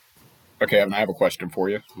Okay, Evan, I have a question for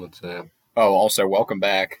you. What's that? Oh, also, welcome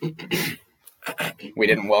back. We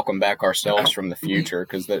didn't welcome back ourselves from the future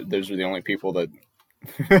because those are the only people that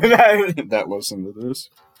that listen to this.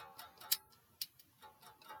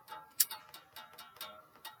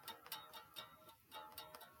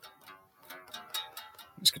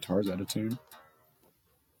 This guitar's out of tune.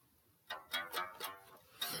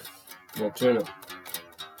 Yeah, tune it.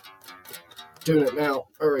 Tune it now.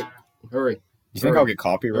 Hurry. You think I'll get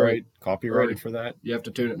copyrighted for that? You have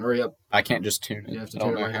to tune it. Hurry up. I can't just tune it. You have to I don't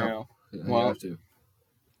tune it know right how. now. Well, you have to.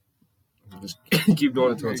 Just keep doing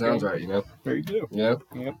it until it sounds right, you know? There you go. Yeah?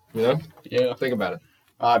 Yep. Yeah? Yeah. Think about it.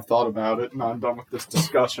 I've thought about it, and I'm done with this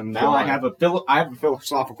discussion. Now I have a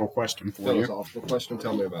philosophical question for you. Philosophical question?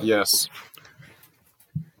 Tell me about it. Yes.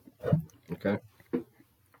 Okay.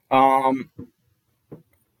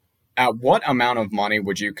 At what amount of money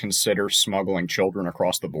would you consider smuggling children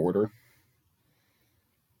across the border?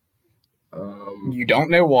 You don't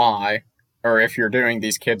know why, or if you're doing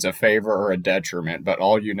these kids a favor or a detriment, but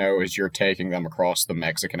all you know is you're taking them across the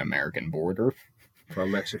Mexican-American border.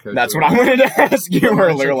 From Mexico That's what I wanted to ask you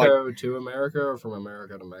earlier. Mexico to America or from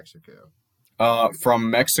America to Mexico? From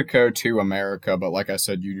Mexico to America, but like I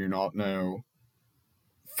said, you do not know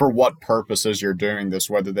for what purposes you're doing this,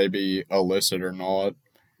 whether they be illicit or not,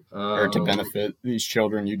 or to benefit these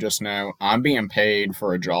children. You just know, I'm being paid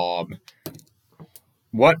for a job.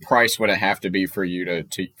 What price would it have to be for you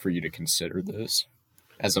to consider this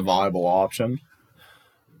as a viable option?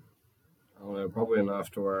 I don't know, probably enough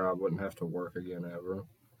to where I wouldn't have to work again ever.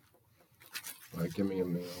 Like, give me a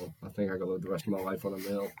meal. I think I could live the rest of my life on a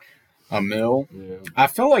meal. A meal? Yeah. I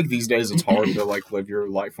feel like these days it's hard to live your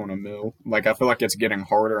life on a meal. Like, I feel like it's getting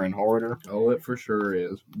harder and harder. Oh, it for sure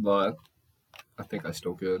is, but I think I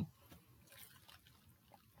still could.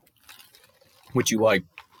 Would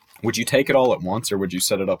you take it all at once, or would you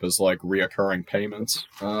set it up as reoccurring payments?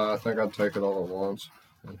 I think I'd take it all at once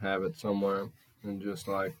and have it somewhere and just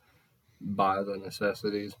buy the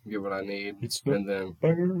necessities, get what I need, and then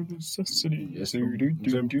bare necessities.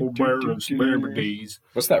 simple bare necessities.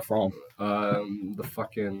 What's that from? The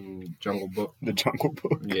fucking Jungle Book. The Jungle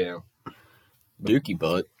Book. Yeah. Dookie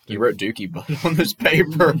Butt. You wrote Dookie Butt on this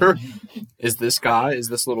paper. Is this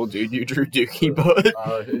little dude you drew Dookie Butt?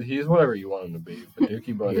 He's whatever you want him to be, but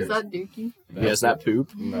Dookie Butt Is that Dookie? Yeah, is that poop?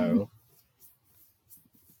 No.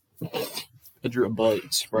 I drew a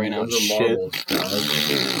butt spraying out Those are shit. marbles,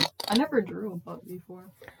 I never drew a butt before.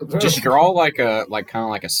 guys. Just draw kind of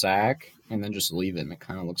like a sack, and then just leave it, and it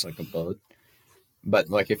kind of looks like a butt. But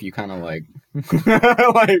if you kind of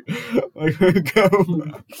go,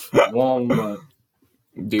 long butt.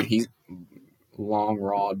 dude, he's long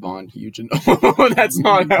rod bond huge, and that's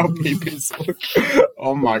not how peepees look.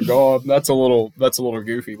 Oh my god, that's a little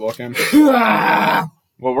goofy looking.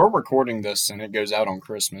 Well, we're recording this, and it goes out on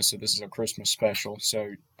Christmas, so this is a Christmas special.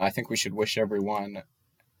 So I think we should wish everyone.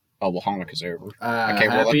 Oh well, Hanukkah's over. Okay,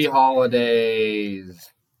 Happy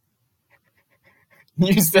holidays.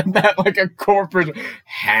 You said that like a corporate.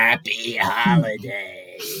 Happy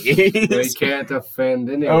holidays. They can't offend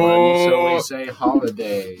anyone, so we say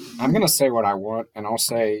holiday. I'm gonna say what I want, and I'll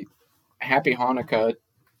say Happy Hanukkah,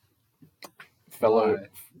 fellow. Why?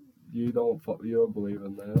 You don't believe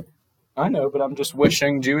in that. I know, but I'm just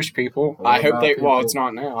wishing Jewish people. What I hope about they. people- Well, it's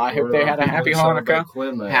not now. I hope What they about had a people Happy who celebrate Hanukkah,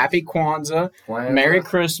 Christmas? Happy Kwanzaa, Merry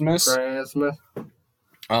Christmas. Christmas.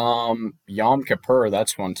 Yom Kippur.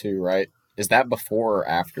 That's one too, right? Is that before or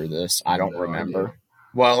after this? I don't No remember. idea.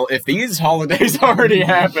 Well, if these holidays already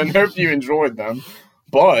happened, hope you enjoyed them.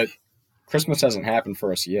 But Christmas hasn't happened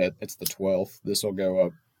for us yet. It's the 12th. This will go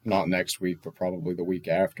up not next week, but probably the week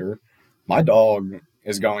after. My dog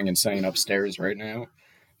is going insane upstairs right now.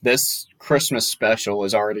 This Christmas special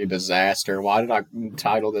is already a disaster. Why did I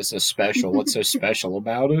title this a special? What's so special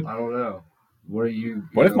about it? I don't know. What are you?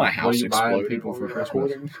 What if know, my what house are you buying exploded people while for we were Christmas?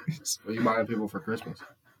 recording this? What are you buying people for Christmas?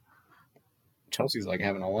 Chelsea's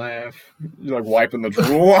having a laugh. You're wiping the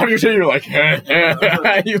drool on your chin. You're like,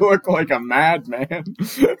 you look like a madman.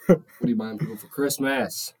 What are you buying people for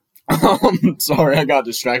Christmas? Sorry, I got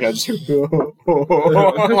distracted. I just in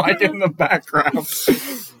the background.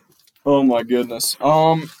 Oh my goodness.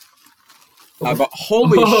 Holy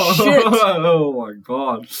shit. Oh my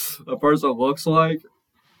god. That person looks like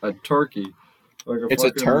a turkey. It's a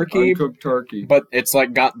turkey, uncooked turkey. but it's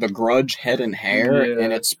got the grudge head and hair, Yeah.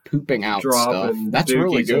 and it's pooping out Dropping stuff. That's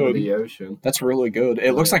really dookies into good. the ocean. That's really good.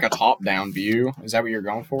 It looks like a top-down view. Is that what you're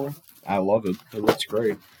going for? I love it. It looks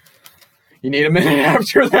great. You need a minute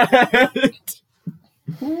after that.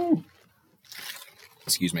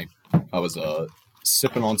 Excuse me. I was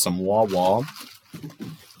sipping on some Wawa.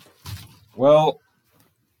 Well,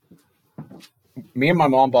 me and my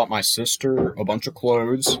mom bought my sister a bunch of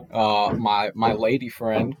clothes. My lady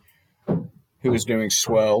friend, who is doing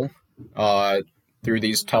swell through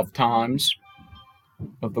these tough times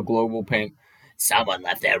of the global pain. Someone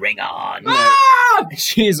left their ring on. Ah!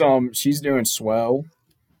 She's doing swell.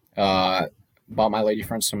 Bought my lady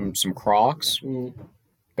friend some Crocs.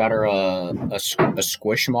 Got her a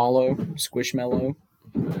Squishmallow.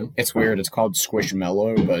 It's weird. It's called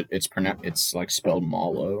Squishmallow, but it's like spelled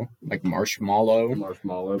mallow, like marshmallow.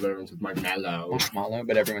 Marshmallow, but everyone says Marshmallow,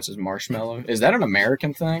 but everyone says marshmallow. Is that an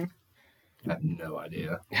American thing? I have no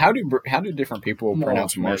idea. How do different people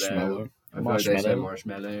pronounce marshmallow? I feel like they say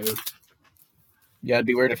marshmallow. Yeah, it'd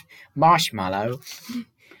be weird if marshmallow.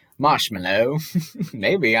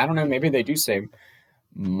 Maybe, I don't know. Maybe they do say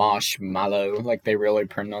marshmallow, like they really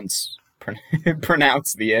pronounce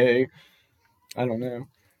the A. I don't know.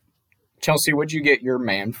 Chelsea, what'd you get your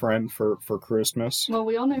man friend for Christmas? Well,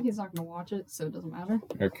 we all know he's not going to watch it, so it doesn't matter.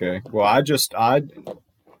 Okay. Well, I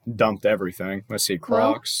dumped everything. Let's see,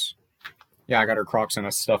 Crocs. Yeah, I got her Crocs and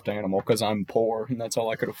a stuffed animal because I'm poor and that's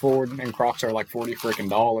all I could afford. And Crocs are like $40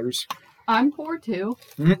 freaking. I'm poor too,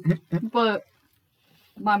 but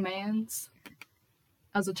my man's,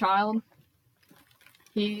 as a child,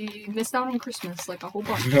 he missed out on Christmas like a whole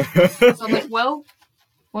bunch. So I'm like, well,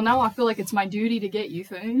 now I feel like it's my duty to get you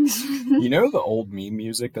things. You know the old meme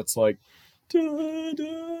music that's like, da, da,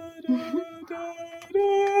 da, da, da.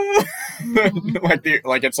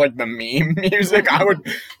 like it's like the meme music.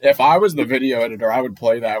 If I was the video editor, I would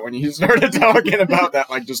play that when you started talking about that,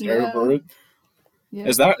 like just over it. Yeah.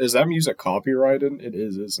 Is that music copyrighted? It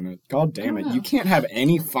is, isn't it? God damn it! You can't have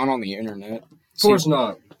any fun on the internet. Of course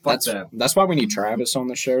not. That's why we need Travis on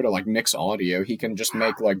the show to like mix audio. He can just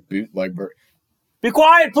make like bootleg. Be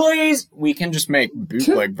quiet, please. We can just make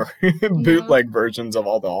bootleg versions of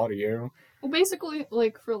all the audio. Well, basically,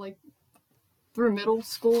 like for like through middle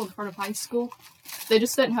school and part of high school, they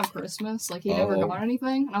just didn't have Christmas. Like he never got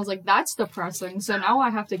anything, and I was like, that's depressing. So now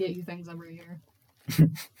I have to get you things every year.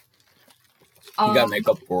 You gotta make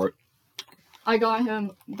up for it. I got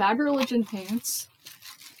him Bad Religion pants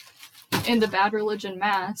and the Bad Religion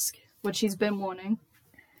mask, which he's been wanting.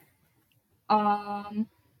 A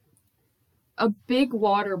big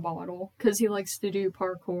water bottle, because he likes to do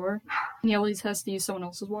parkour, and he always has to use someone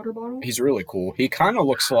else's water bottle. He's really cool. He kind of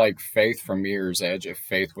looks like Faith from Mirror's Edge if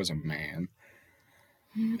Faith was a man.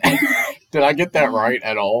 Did I get that right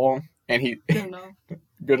at all? And he... I don't know.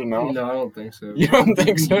 Good enough? No, I don't think so. You don't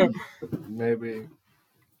think so? Maybe.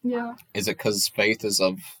 Yeah. Is it because Faith is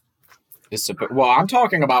of... Well, I'm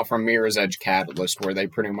talking about from Mirror's Edge Catalyst, where they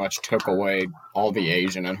pretty much took away all the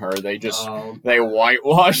Asian in her. They just... they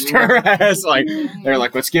whitewashed her ass. Like, they're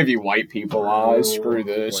like, let's give you white people eyes. Screw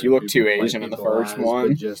this. You look too Asian in the first one.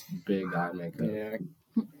 But just big eye makeup. Yeah.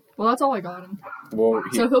 Well, that's all I got him. Well,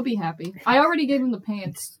 so he'll be happy. I already gave him the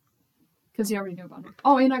pants. Because he already knew about it.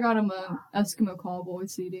 Oh, and I got him a Eskimo Callboy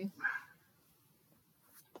CD.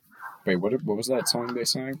 Wait, what was that song they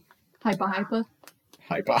sang? Hypa Hypa.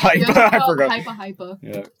 Hypa Hypa. I forgot. Hypa Hypa.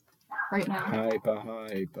 Yeah. Right now. Hypa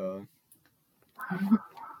Hypa.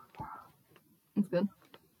 That's good.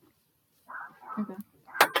 Okay.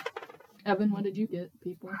 Evan, what did you get,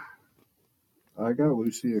 people? I got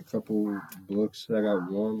Lucy a couple books. I got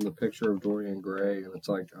one, the picture of Dorian Gray, and it's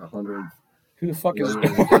like 100... Who the fuck is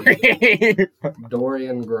Dorian?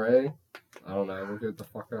 Dorian Gray? I don't know. Look it the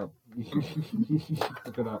fuck up.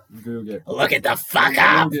 Look it up. Google it. Look it the fuck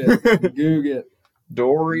up. Google it.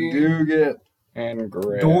 Dorian. Google it. And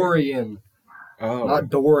Gray. Dorian. Oh. Not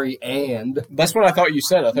Dory and. That's what I thought you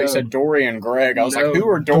said. I thought you said Dory and Greg. I was like, who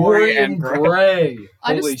are Dory and Gray?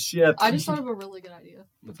 Holy shit. I just thought of a really good idea.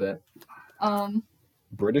 What's that?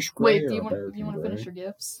 British Gray. Wait, do you want to finish your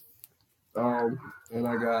gifts? And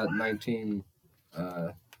I got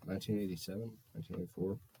 1987, 1984.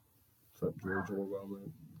 What's that George Orwell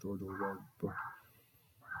book?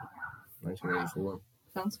 1984.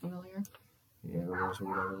 Sounds familiar. Yeah,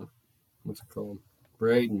 whatever. What's it called?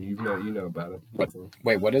 Braden, you know about it.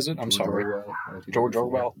 Wait, what is it? I'm sorry. George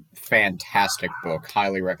Orwell. Fantastic book.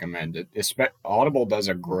 Highly recommend it. Audible does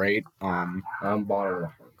a great. I'm bought a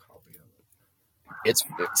hard copy of it. It's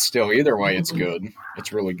still either way. It's good.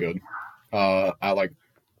 It's really good. I'm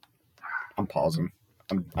pausing.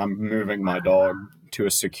 I'm moving my dog to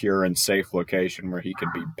a secure and safe location where he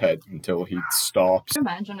could be pet until he stops.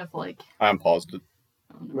 Imagine if I'm paused it.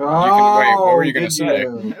 Wait, what were you going to say?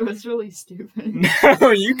 It was really stupid.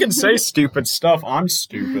 No, you can say stupid stuff. I'm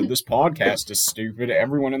stupid. This podcast is stupid.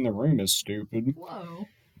 Everyone in the room is stupid. Whoa.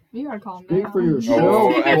 You gotta calm down. Speak for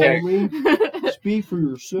yourself, okay. Speak for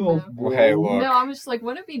yourself, No. bro. Hey, look. No, I'm just like,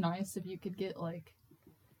 wouldn't it be nice if you could get,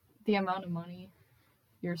 the the amount of money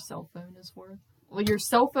your cell phone is worth. Well, your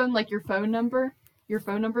cell phone, like your phone number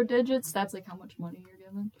digits, that's like how much money you're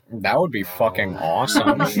given. That would be fucking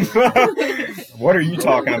awesome. What are you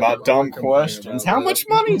talking about? Dumb questions. How much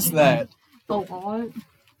money is that? A lot.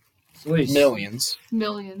 At least Millions.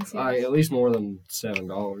 Millions. Yeah. at least more than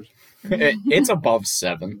 $7. It's above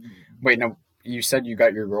 7. Wait, no. You said you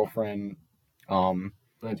got your girlfriend.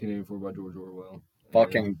 1984 by George Orwell.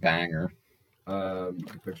 Fucking banger. A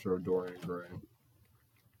picture of Dorian Gray.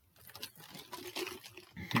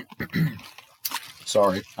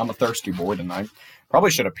 Sorry, I'm a thirsty boy tonight.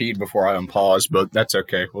 Probably should have peed before I unpause, but that's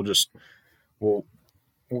okay. We'll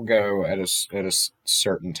go at a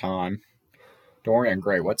certain time. Dorian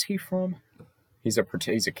Gray, what's he from? He's a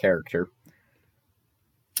character.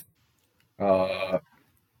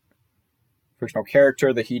 Fictional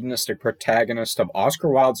character, the hedonistic protagonist of Oscar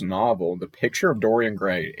Wilde's novel, The Picture of Dorian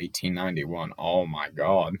Gray, 1891. Oh my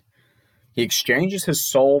god. He exchanges his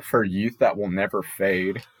soul for youth that will never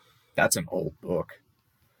fade. That's an old book.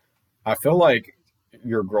 I feel like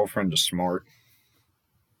your girlfriend is smart.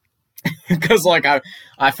 Because, like,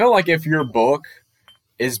 I feel like if your book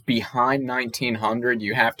is behind 1900,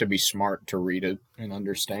 you have to be smart to read it and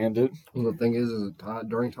understand it. Well, the thing is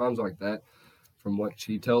during times like that, from what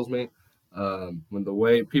she tells me, when the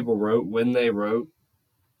way people wrote, when they wrote,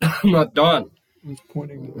 I'm not done. He's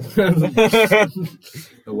pointing. The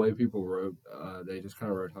way people wrote, they just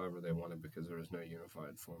kind of wrote however they wanted because there was no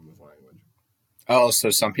unified form of language. Oh, so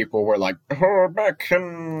some people were like, oh, back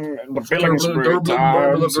in the Billingsbury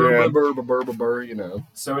times. You know.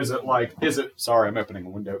 So is it, sorry, I'm opening a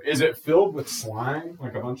window. Is it filled with slang?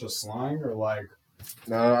 Like a bunch of slang or like?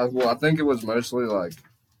 No, well, I think it was mostly like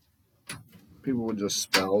people would just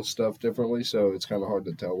spell stuff differently, so it's kind of hard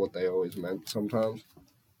to tell what they always meant sometimes.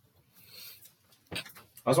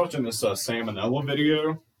 I was watching this Salmonella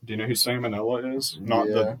video. Do you know who Salmonella is? Not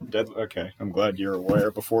the dead. Okay, I'm glad you're aware.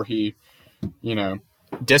 Before he,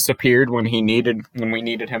 disappeared when we needed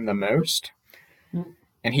him the most.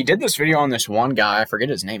 And he did this video on this one guy. I forget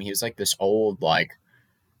his name. He was like this old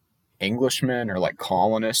Englishman or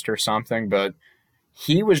colonist or something, but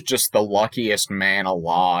he was just the luckiest man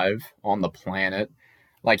alive on the planet.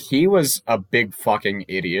 He was a big fucking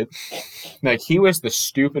idiot. He was the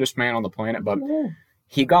stupidest man on the planet, but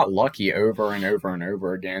he got lucky over and over and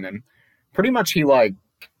over again. And pretty much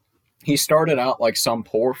he started out like some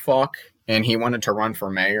poor fuck, and he wanted to run for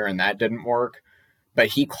mayor, and that didn't work. But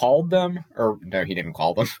he called them, or no, he didn't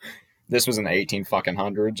call them. This was in the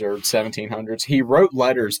 1800s or 1700s. He wrote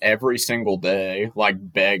letters every single day,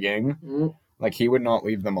 begging. He would not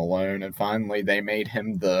leave them alone. And finally, they made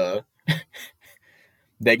him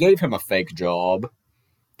they gave him a fake job.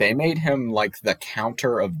 They made him the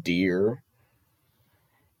counter of deer.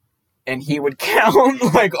 And he would count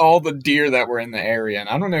all the deer that were in the area. And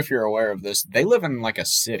I don't know if you're aware of this. They live in a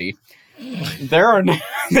city. There are no,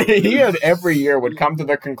 he had every year would come to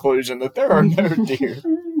the conclusion that there are no deer.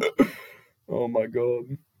 Oh my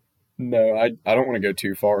god. No, I don't want to go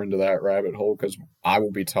too far into that rabbit hole because I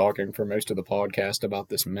will be talking for most of the podcast about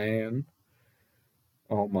this man.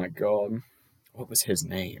 Oh my god. What was his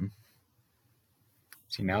name?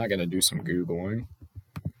 See, now I gotta do some Googling.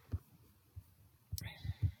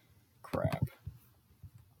 Crap.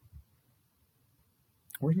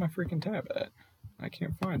 Where's my freaking tab at? I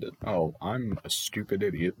can't find it. Oh, I'm a stupid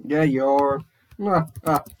idiot. Yeah, you are.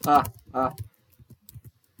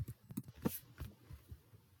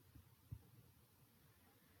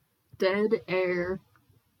 Dead air.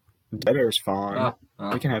 Dead air's fine.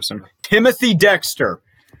 We can have some. Timothy Dexter.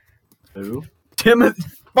 Who? Timothy.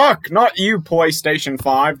 Fuck, not you, PlayStation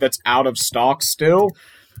 5 that's out of stock still.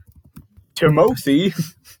 Timothy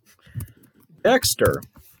Dexter.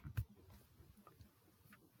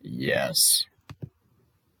 Yes.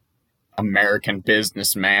 American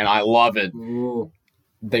businessman. I love it. Ooh.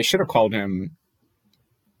 They should have called him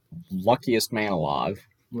luckiest man alive.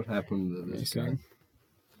 What happened to this guy?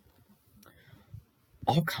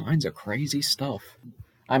 All kinds of crazy stuff.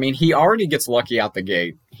 I mean, he already gets lucky out the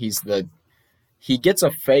gate. He gets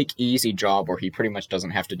a fake easy job where he pretty much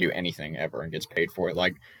doesn't have to do anything ever and gets paid for it.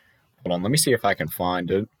 Hold on, let me see if I can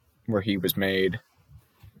find it. Where he was made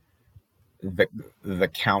the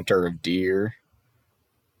counter of deer.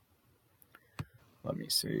 Let me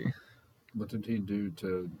see. What did he do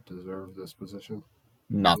to deserve this position?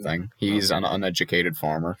 Nothing. He's an uneducated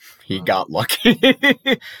farmer. He got lucky.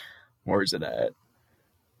 Where's it at?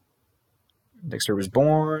 Dexter was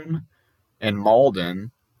born in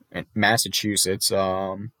Malden, in Massachusetts.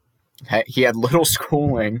 He had little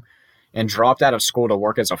schooling. and dropped out of school to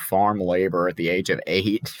work as a farm laborer at the age of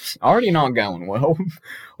 8. Already not going well.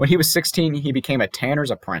 When he was 16, he became a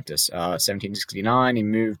tanner's apprentice. 1769, he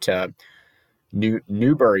moved to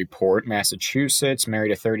Newburyport, Massachusetts,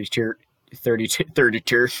 married a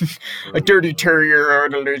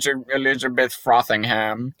 32-year-old Elizabeth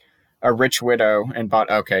Frothingham, a rich widow, and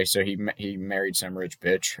okay, so he married some rich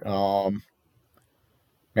bitch.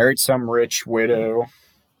 Married some rich widow.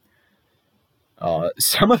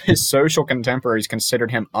 Some of his social contemporaries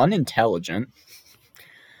considered him unintelligent.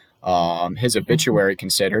 His obituary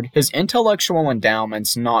considered his intellectual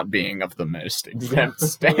endowments not being of the most exempt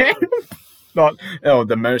stamp.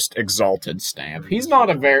 The most exalted stamp. He's not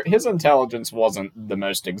his intelligence wasn't the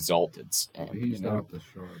most exalted stamp. He's not the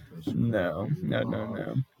sharpest. No.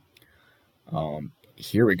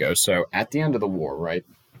 Here we go. So at the end of the war, right?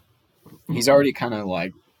 He's already kind of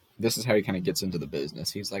like, this is how he kind of gets into the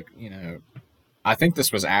business. He's like, I think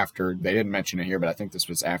this was after, they didn't mention it here, but I think this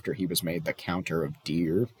was after he was made the Counter of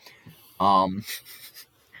Deer. But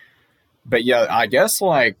yeah, I guess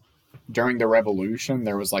like during the Revolution,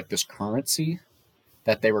 there was like this currency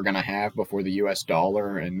that they were going to have before the US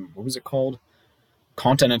dollar, and what was it called?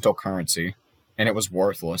 Continental currency. And it was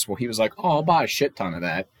worthless. Well, he was like, oh, I'll buy a shit ton of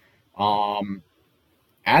that.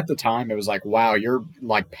 At the time, it was like, wow, you're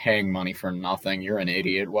like paying money for nothing. You're an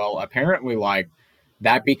idiot. Well, apparently, like,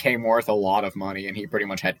 that became worth a lot of money, and he pretty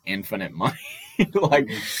much had infinite money. Like,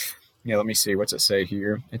 let me see. What's it say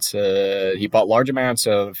here? It's he bought large amounts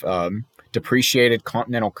of depreciated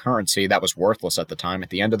continental currency that was worthless at the time.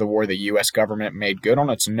 At the end of the war, the U.S. government made good on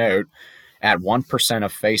its note at 1%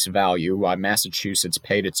 of face value, while Massachusetts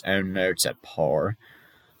paid its own notes at par.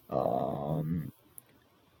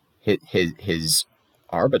 His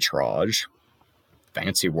arbitrage,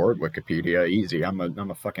 fancy word, Wikipedia, easy. I'm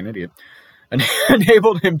a fucking idiot.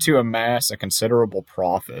 Enabled him to amass a considerable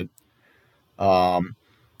profit.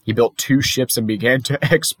 He built 2 ships and began to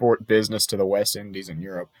export business to the West Indies and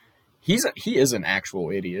Europe. He is an actual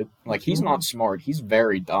idiot. Like, he's not smart. He's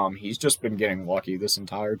very dumb. He's just been getting lucky this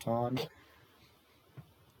entire time.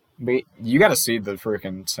 But you got to see the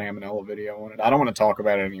freaking Salmonella video on it. I don't want to talk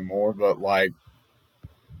about it anymore, but like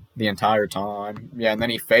the entire time, yeah. And then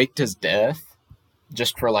he faked his death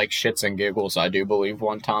just for like shits and giggles. I do believe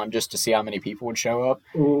one time just to see how many people would show up,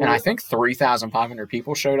 and I think 3,500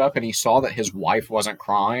 people showed up. And he saw that his wife wasn't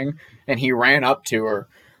crying, and he ran up to her,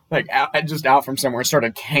 like out from somewhere, and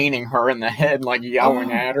started caning her in the head, like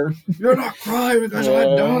yelling at her. You're not crying because I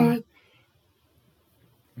died.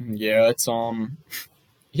 Yeah, it's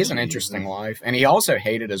he has an interesting life, and he also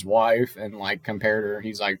hated his wife and like compared her.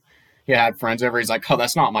 He's like, he had friends over. He's like, oh,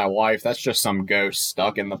 that's not my wife. That's just some ghost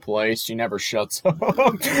stuck in the place. She never shuts up.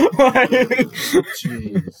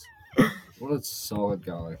 Jeez, what a solid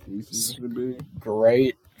guy he's going to be.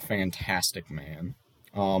 Great, fantastic man.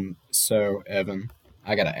 So Evan,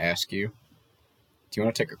 I gotta ask you, do you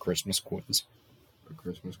want to take a Christmas quiz? A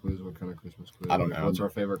Christmas quiz? What kind of Christmas quiz? I don't know. What's our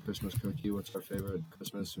favorite Christmas cookie? What's our favorite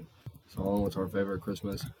Christmas song? What's our favorite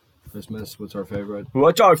Christmas? What's our favorite?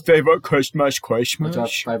 What's our favorite Christmas? What's our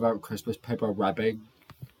favorite Christmas paper wrapping?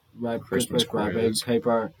 Christmas wrapping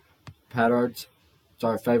paper patterns. What's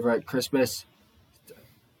our favorite Christmas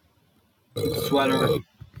sweater?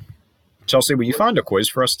 Chelsea, will you find a quiz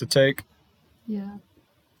for us to take? Yeah.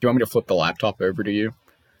 Do you want me to flip the laptop over to you?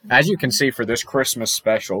 As you can see, for this Christmas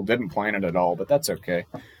special, didn't plan it at all, but that's okay.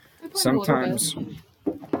 Sometimes.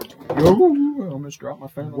 Oh, I almost dropped my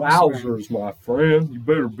phone. Wowzers, my friend. You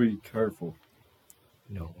better be careful.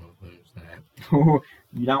 You don't want to lose that.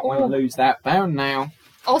 You don't want to lose that phone now.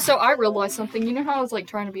 Also, I realized something. You know how I was like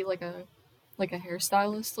trying to be like a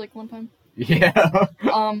hairstylist like one time? Yeah.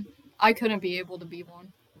 I couldn't be able to be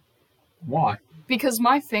one. Why? Because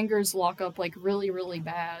my fingers lock up like really, really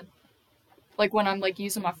bad. Like when I'm like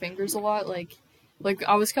using my fingers a lot, like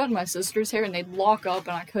I was cutting my sister's hair and they'd lock up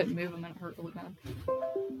and I couldn't move them and it hurt really bad.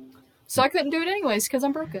 So I couldn't do it anyways because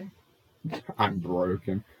I'm broken. I'm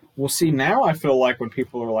broken. Well, see, now I feel like when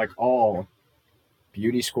people are like, oh,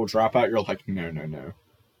 beauty school dropout, you're like, no.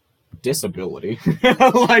 Disability.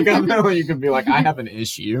 Like, I know you could be like, I have an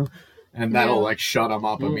issue. And that'll like shut them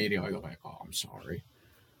up immediately. They're like, oh, I'm sorry.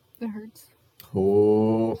 It hurts.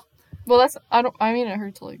 Oh. Well, it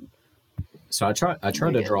hurts like. So I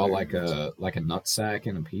tried to draw like a nutsack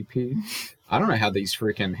and a pee-pee. I don't know how these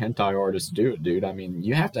freaking hentai artists do it, dude. I mean,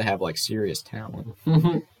 you have to have like serious talent.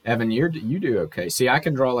 Evan, you do okay. See, I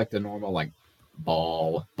can draw like the normal like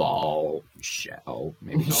ball, shell,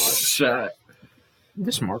 maybe not. Shut.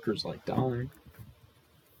 This marker's like dying.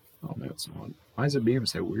 Oh no, it's not. Why is it being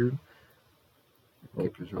so weird? Well,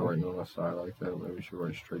 because you're writing on a side like that, maybe you should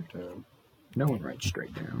write straight down. No one writes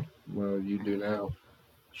straight down. Well, you do now.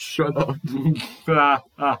 Shut up.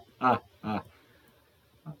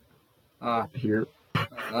 Here.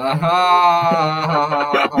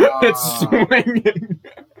 It's swinging.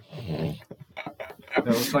 It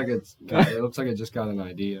looks like it just got an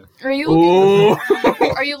idea. Are you looking?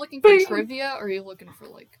 Ooh. Are you looking for trivia, or are you looking for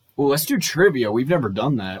like? Well, let's do trivia. We've never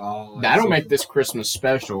done that. Oh, That'll make this Christmas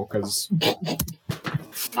special, because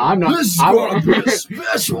I'm not. This is I going to be want a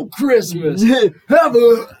special Christmas. Have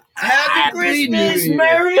a happy New Year.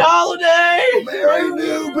 Merry Holiday, Merry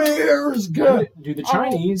New Beers. Good. Do the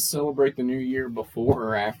Chinese celebrate the New Year before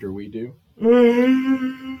or after we do?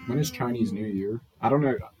 When is Chinese New Year? I don't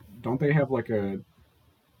know. Don't they have like a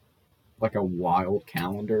wild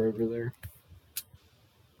calendar over there?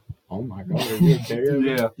 Oh my God! Are you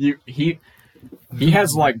okay? Yeah. He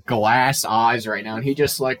has like glass eyes right now, and he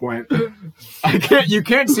just like went. You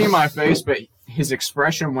can't see my face, but his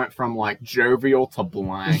expression went from like jovial to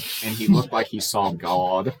blank, and he looked like he saw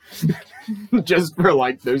God. Just for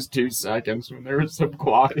like those 2 seconds when there was some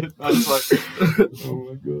quiet, I was like, "Oh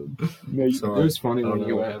my God!" No, it was funny when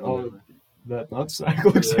you went, "Oh, that nutsack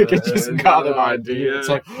looks like it just got an idea." It's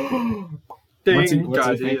like, what's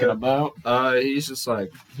he thinking about? He's just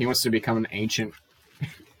like, He wants to become an ancient.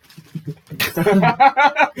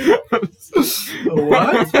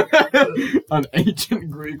 What? An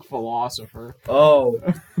ancient Greek philosopher. oh,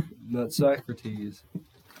 not Socrates.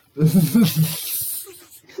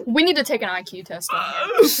 We need to take an IQ test on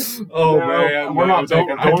him. Oh No, man, we're not taking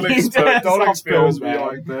don't IQ tests. don't Don't expose feel me bad.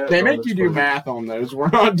 like that. They Oh, make that's you do funny. math on those. We're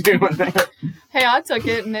not doing that. Hey, I took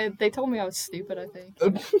it, and they told me I was stupid. I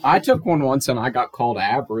think. I took one once and I got called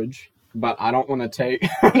average, but I don't want to take.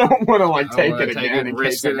 I don't want to like take it again in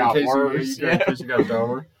case it got worse. In case you got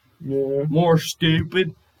dumber. Yeah. More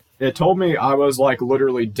stupid. It told me I was like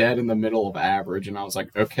literally dead in the middle of average, and I was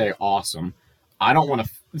like, okay, awesome. I don't want to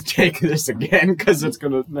take this again because it's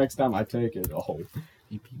gonna next time I take it. Oh,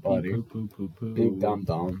 buddy, big dum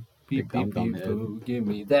dum, big dum dum head. Give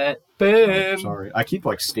me that pen. Sorry, I keep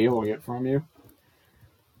like stealing it from you.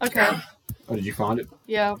 Okay. Oh, did you find it?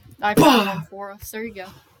 Yeah, I found one for us. There you go.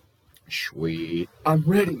 Sweet. I'm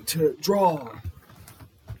ready to draw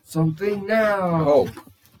something now. Oh,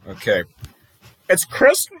 okay. It's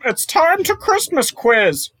Christmas. It's time to Christmas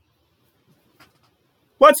quiz.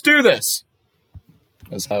 Let's do this.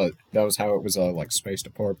 That was how it was like spaced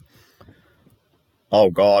apart. Oh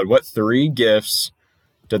God, what 3 gifts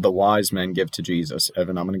did the wise men give to Jesus?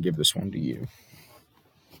 Evan, I'm going to give this one to you.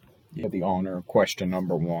 You have the honor of question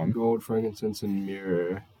number 1. Gold, frankincense, and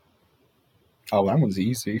myrrh. Oh, that one's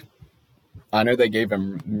easy. I know they gave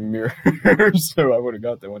him mirrors, so I would have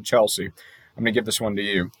got that one. Chelsea, I'm going to give this one to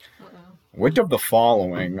you. Which of the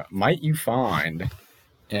following might you find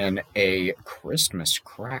in a Christmas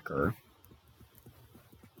cracker?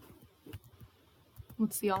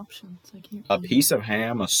 What's the options? I can't. A piece of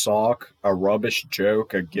ham, a sock, a rubbish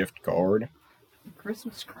joke, a gift card.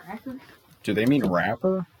 Christmas cracker? Do they mean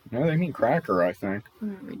wrapper? No, they mean cracker, I think.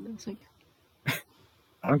 Let me read this again.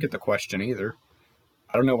 I don't get the question either.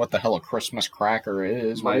 I don't know what the hell a Christmas cracker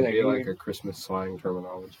is. What do Might they be mean? like a Christmas slang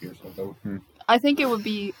terminology or something. I think it would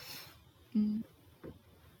be.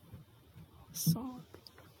 Sock.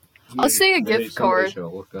 I'll say a Maybe gift somebody card. should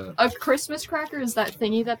look up. A Christmas cracker is that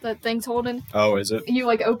thingy that thing's holding. Oh, is it? You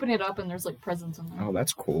like open it up and there's like presents in there. Oh,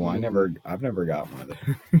 that's cool. I've never got one of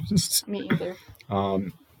those. Me either.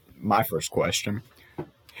 My first question.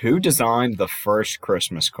 Who designed the first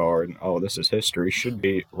Christmas card? Oh, this is history. Should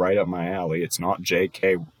be right up my alley. It's not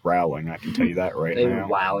J.K. Rowling. I can tell you that right now.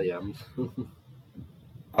 Williams.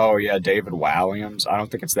 Oh, yeah, David Walliams. I don't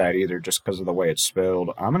think it's that either, just because of the way it's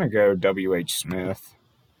spelled. I'm going to go W.H. Smith.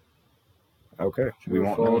 Okay. We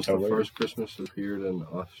won't know until The later. first Christmas appeared in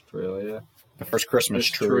Australia. The first Christmas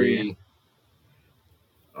This tree.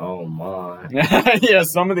 Oh my. Yeah,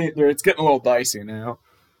 some of it's getting a little dicey now.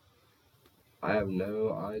 I have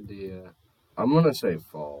no idea. I'm gonna say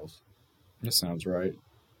false. This sounds right.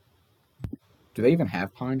 Do they even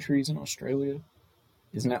have pine trees in Australia?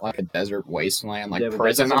 Isn't that like a desert wasteland, like Yeah, but that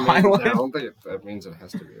Prison doesn't mean- Island? I don't think that means it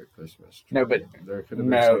has to be a Christmas tree. No, but- there could have been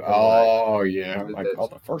No. something Oh, yeah. But Like, that's-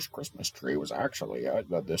 the first Christmas tree was actually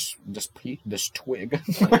this twig.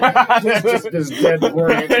 this dead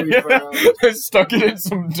branch we found. Stuck it in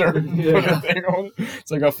some dirt. And put Yeah. a thing on it.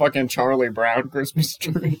 It's like a fucking Charlie Brown Christmas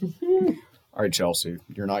tree. All right, Chelsea,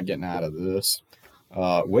 you're not getting out of this.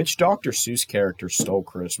 Which Dr. Seuss character stole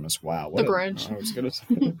Christmas? Wow. What The Grinch. I was gonna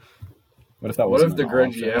say. What if that What wasn't if the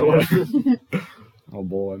an Grinch? option? Yeah. Oh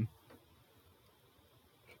boy.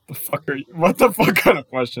 What the fuck kind of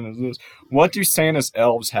question is this? What do Santa's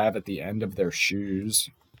elves have at the end of their shoes?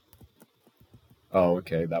 Oh,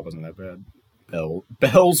 okay, that wasn't that bad.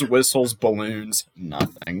 Bells, whistles, balloons,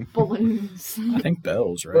 nothing. Balloons. I think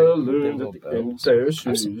bells, right? Balloons Little at the end bells. of their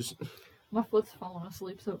shoes. My foot's falling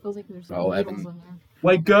asleep, so it feels like there's Oh, needles Evan. in there.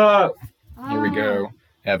 Wake up! Here we go,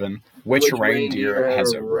 Evan. Which reindeer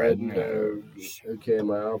has a red nose? Okay,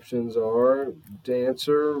 my options are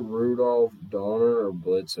Dancer, Rudolph, Donner, or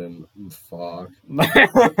Blitzen. Fuck.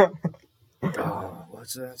 Oh,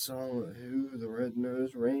 what's that song? Who? The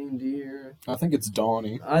red-nosed reindeer? I think it's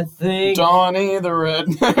Donnie. I think Donnie the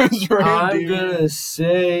red-nosed reindeer. I'm gonna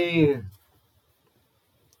say it's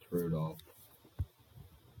Rudolph.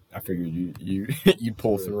 I figured you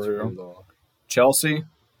pull It's through. Rudolph. Chelsea,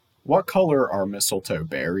 what color are mistletoe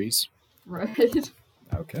berries? Red.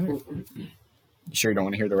 Okay. You sure you don't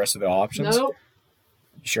want to hear the rest of the options? Nope.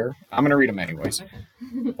 You sure? I'm gonna read them anyways.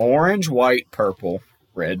 Okay. Orange, white, purple,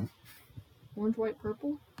 red. Orange, white,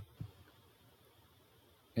 purple?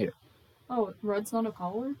 Yeah. Oh, red's not a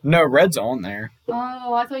color? No, red's on there.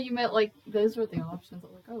 Oh, I thought you meant like those were the options.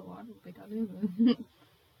 I'm like, oh, I don't think I knew that.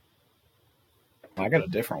 I got a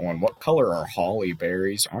different one. What color are holly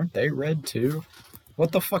berries? Aren't they red too?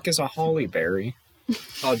 What the fuck is a holly berry?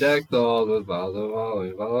 I'll deck the halls with boughs of holly.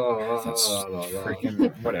 That's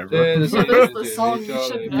freaking whatever. That's the song you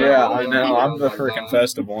should know. Yeah, I know. I'm the freaking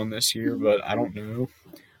festive one this year, but I don't know.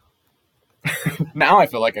 Now I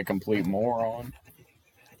feel like a complete moron.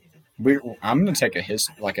 I'm gonna take a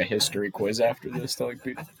history quiz after this. To like,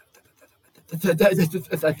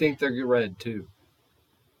 I think they're red too.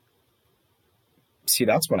 see,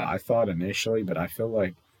 that's what I thought initially, but I feel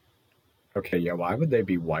like, okay, yeah, why would they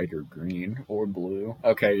be white or green or blue?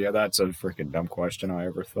 Okay, yeah, that's a freaking dumb question. I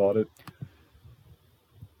ever thought it.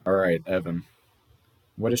 All right, Evan,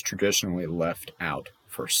 what is traditionally left out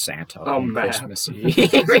for Santa on map. Christmas Eve?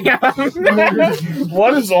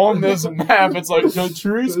 What is on this map? It's like, the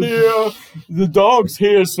tree's here, the dog's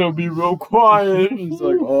here, so be real quiet. It's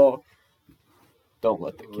like, oh, don't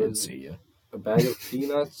let the kids see you. A bag of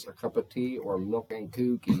peanuts, a cup of tea, or milk and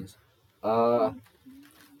cookies. You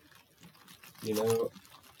know,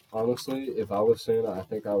 honestly, if I was Santa, I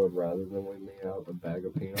think I would rather than leave me out a bag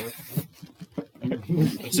of peanuts.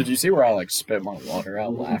 So did you see where I like spit my water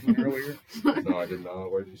out laughing earlier? No, I did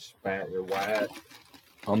not. Where you spat your wet.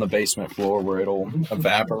 On the basement floor where it'll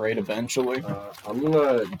evaporate eventually. I'm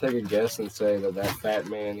gonna take a guess and say that fat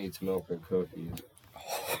man eats milk and cookies.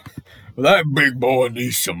 Well, that big boy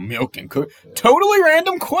needs some milk and cook. Totally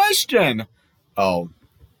random question. Oh,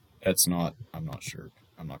 that's not. I'm not sure.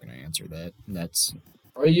 I'm not going to answer that. That's.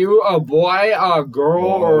 Are you a boy, a girl,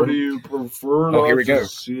 or do you prefer? Oh, here we not go. to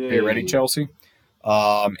say? Are you ready, Chelsea?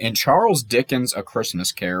 In Charles Dickens' A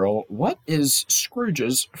Christmas Carol, what is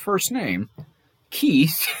Scrooge's first name?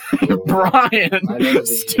 Keith, Brian, I know the-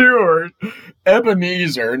 Stuart,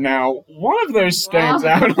 Ebenezer. Now, one of those stands Wow.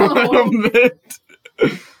 out a little bit.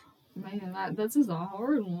 Man, this is a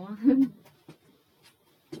hard one.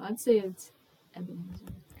 I'd say it's Ebenezer.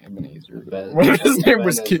 Ebenezer. Ben- What if his name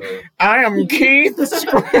was Keith? I am Keith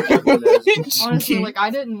Scrooge. Honestly, like I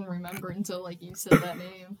didn't remember until like you said that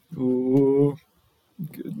name. Ooh,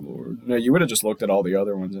 good lord. No, you would have just looked at all the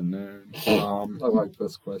other ones and known. I like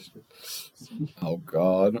this question. Oh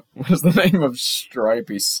god. What is the name of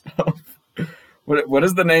stripy stuff? What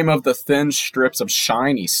is the name of the thin strips of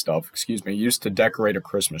shiny stuff, used to decorate a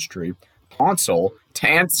Christmas tree? Tonsil,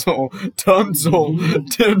 tansel, tunsil,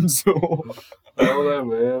 tinsel. Oh, that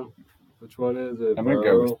man. Which one is it? I'm gonna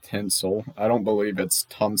go with tinsel. I don't believe it's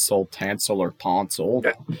tunsil, tansel, or tonsil.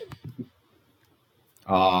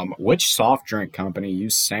 Which soft drink company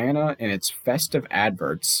used Santa in its festive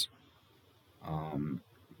adverts?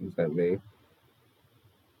 Is that me?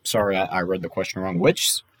 Sorry, I read the question wrong.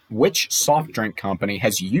 Which soft drink company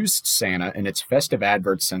has used Santa in its festive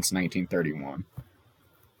adverts since 1931?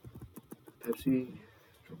 Pepsi,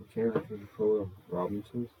 Tropicana, Coca-Cola,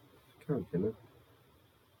 Robinsons. Can't get it.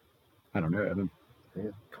 I don't know, Evan. Yeah,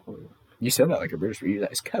 Cola. You said that like a British, but you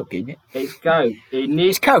it's Coke, isn't it? It's Coke.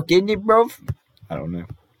 It's Coke, isn't it, bro? I don't know.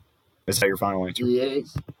 Is that your final answer?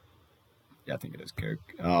 Yes. Yeah, I think it is Coke.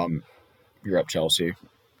 You're up, Chelsea.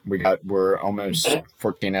 We're almost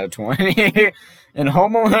 14 out of 20. In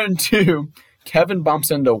Home Alone 2, Kevin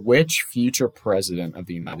bumps into which future president of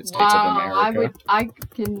the United States of America? I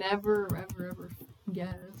can never ever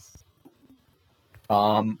guess.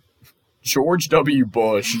 George W.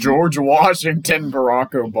 Bush, George Washington,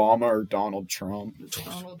 Barack Obama, or Donald Trump?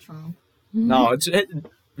 Donald Trump. No,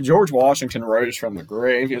 George Washington rose from the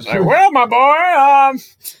grave. He was like, well, my boy,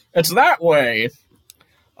 it's that way.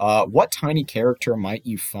 What tiny character might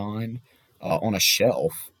you find on a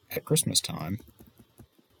shelf at Christmas time?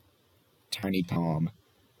 Tiny Tom.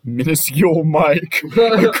 minuscule Mike,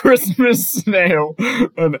 a Christmas snail,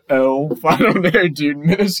 an elf. I don't know, dude.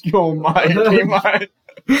 Minuscule Mike. He might.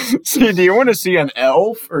 See, do you want to see an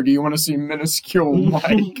elf or do you want to see minuscule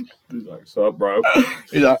Mike? He's like, sup, bro?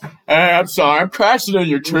 He's like, hey, I'm sorry, I'm crashing in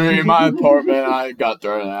your tree in my apartment. I got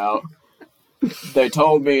thrown out. They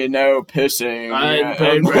told me no pissing. I ain't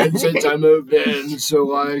paid rent since I moved in, so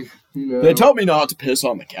like, you know. They told me not to piss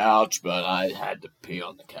on the couch, but I had to pee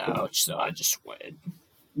on the couch, so I just went.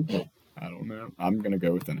 I don't know. I'm gonna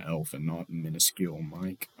go with an elf and not minuscule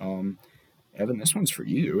Mike. Evan, this one's for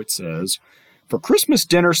you. It says, for Christmas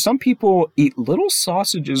dinner, some people eat little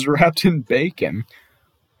sausages wrapped in bacon.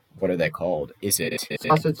 What are they called? Is it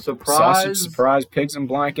Sausage surprise? sausage surprise, pigs in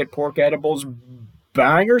blanket, pork edibles,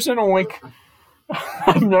 bangers and oink?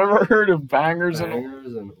 I've never heard of bangers and oink.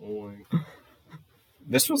 Bangers and oink.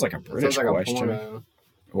 This was like a British Sounds like question. A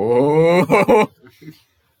Oh,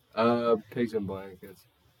 porno. Pigs and blankets.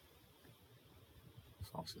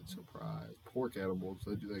 Sausage surprise. Pork edibles.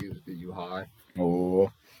 They just get you high.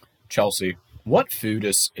 oh, Chelsea. What food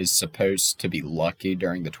is supposed to be lucky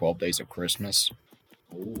during the 12 days of Christmas?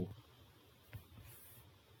 Ooh.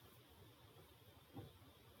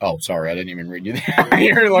 Oh, sorry, I didn't even read you that.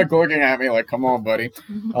 You're like looking at me like, come on, buddy.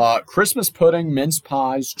 Christmas pudding, mince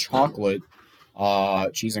pies, chocolate,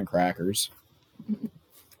 cheese and crackers.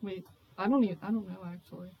 Wait, I don't know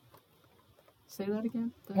actually. Say that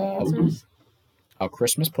again. The Oh. answers.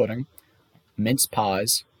 Christmas pudding, mince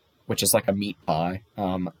pies, which is like a meat pie,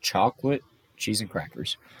 chocolate, cheese and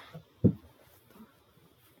crackers.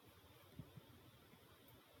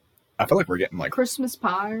 I feel like we're getting like Christmas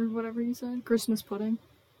pie or whatever you said. Christmas pudding.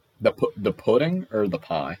 the pudding or the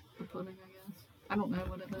pie. The pudding, I guess. I don't know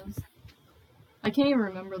what it is. I can't even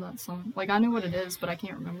remember that song. Like I know what it is, but I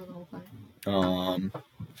can't remember the whole thing.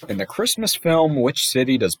 In the Christmas film, which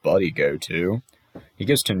city does Buddy go to? He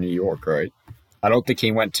goes to New York, right? I don't think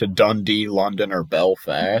he went to Dundee, London, or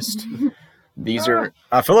Belfast. These are.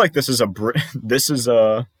 I feel like this is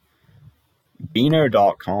a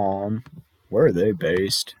Beano.com. Where are they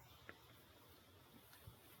based?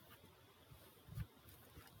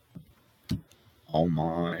 Oh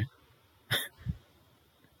my.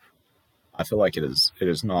 I feel like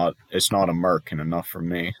it's not American enough for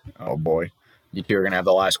me. Oh boy. You two are gonna have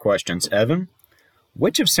the last questions. Evan,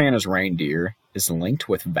 which of Santa's reindeer is linked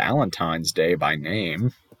with Valentine's Day by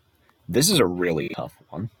name? This is a really tough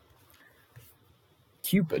one.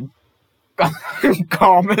 Cupid,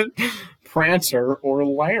 Comet, Prancer, or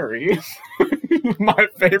Larry? My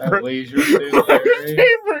favorite.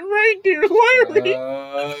 Favorite reindeer, Larry.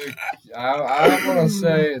 I want to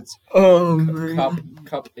say it's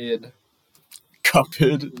Cupid.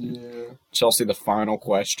 Cupid. Yeah. Chelsea, the final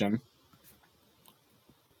question.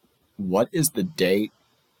 What is the date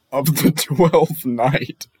of the 12th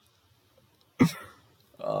night?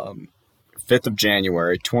 5th of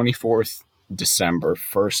January, 24th December,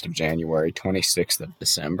 1st of January, 26th of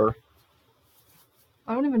December.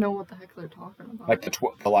 I don't even know what the heck they're talking about. Like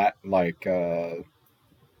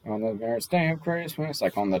on the first day of Christmas,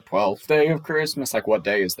 like on the 12th day of Christmas. Like what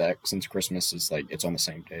day is that? Since Christmas is like, it's on the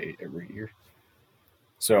same day every year.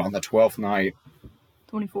 So on the 12th night.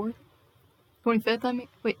 24th? 25th, I mean?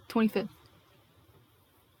 Wait, 25th.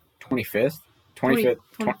 25th? 25th.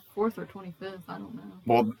 24th or 25th, I don't know.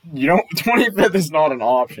 Well, 25th is not an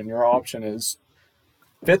option. Your option is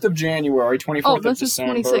 5th of January, 24th of this is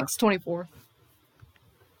December. 26th, 24th.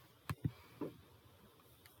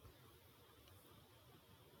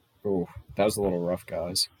 Ooh, that was a little rough,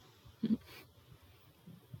 guys.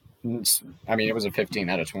 I mean, it was a 15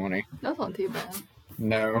 out of 20. That's not too bad.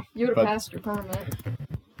 No. You would but- have passed your permit.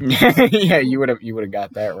 Yeah, you would have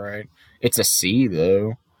got that right. It's a C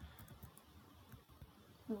though.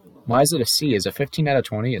 Why is it a C? Is a 15 out of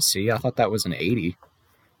 20 a C? I thought that was an 80.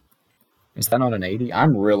 Is that not an 80?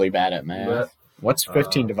 I'm really bad at math. But, What's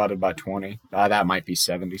 15 divided by 20? That might be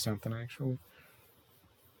 70 something actually.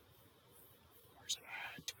 Where's it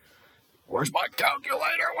at? Where's my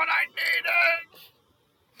calculator when I need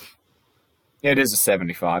it? It is a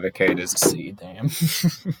 75. Okay, it is a C. Damn.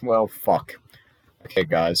 Well, fuck. Okay,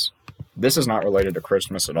 guys. This is not related to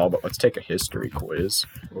Christmas at all, but let's take a history quiz.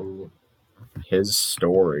 ooh. His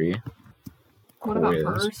story. What about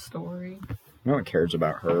quiz. her story? No one cares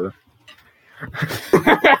about her.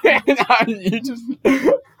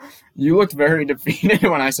 You looked very defeated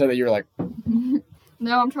when I said that. You were like,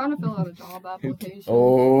 No, I'm trying to fill out a job application.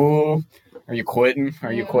 oh, are you quitting?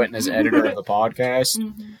 Are you Yeah. quitting as editor of the podcast?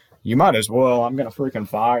 Mhm. You might as well. I'm going to freaking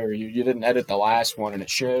fire you. You didn't edit the last one and it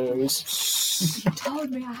shows. You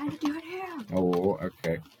told me I had to do it here. Oh,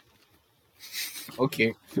 okay.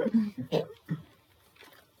 Okay.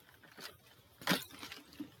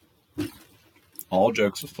 All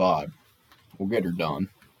jokes aside, we'll get her done.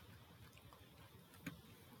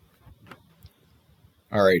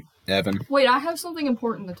 All right, Evan. Wait, I have something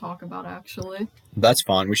important to talk about, actually. That's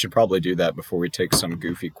fine. We should probably do that before we take some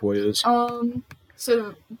goofy quiz.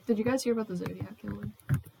 So, did you guys hear about the Zodiac Killer?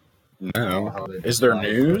 No. Is there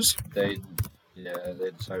news? They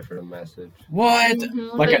deciphered a message. What?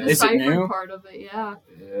 Mm-hmm. Like, they is it new? deciphered part of it, yeah.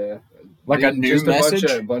 Yeah. Like a new just message?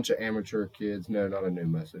 A bunch of amateur kids. No, not a new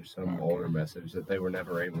message. Some older message that they were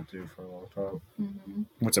never able to for a long time. Mm-hmm.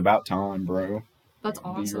 What's about time, bro? That's Do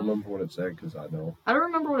you awesome. remember what it said? Because I don't. I don't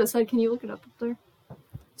remember what it said. Can you look it up there?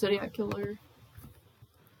 Zodiac Killer.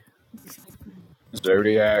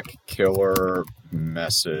 Zodiac Killer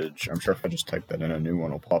message. I'm sure if I just type that in, a new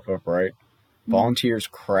one will pop up, right? Mm-hmm. Volunteers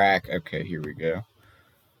crack. Okay, here we go.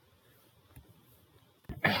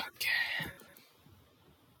 Okay.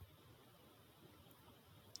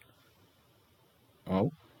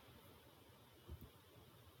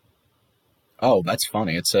 Oh, that's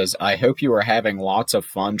funny. It says, I hope you are having lots of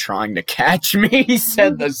fun trying to catch me,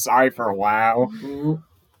 said the cipher. Wow.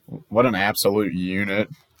 What an absolute unit.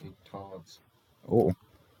 He taunts. Oh.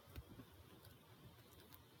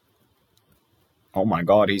 Oh my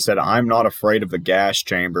god, he said, I'm not afraid of the gas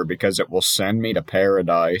chamber because it will send me to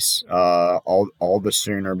paradise all the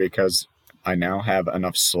sooner because I now have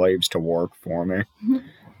enough slaves to work for me.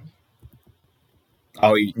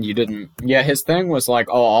 Oh, you didn't... Yeah, his thing was like,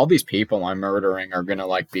 oh, all these people I'm murdering are gonna,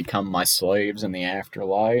 like, become my slaves in the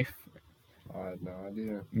afterlife. I had no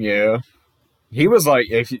idea. Yeah. He was like,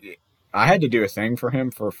 I had to do a thing for him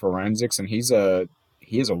for forensics, and he is a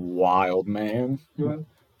wild man. What?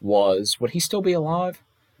 Would he still be alive?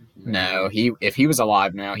 No, if he was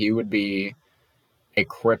alive now, he would be a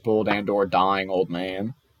crippled and or dying old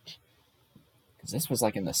man. Because this was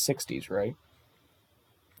like in the 60s, right?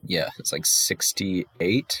 Yeah, it's like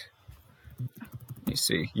 68. Let me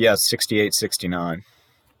see. Yeah, 68, 69.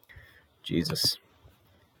 Jesus.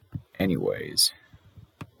 Anyways.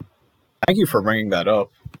 Thank you for bringing that up.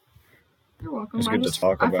 You're welcome. It's good to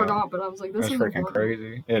talk about. I forgot, but I was like, this That's is freaking important.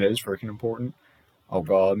 crazy. It is freaking important. Oh,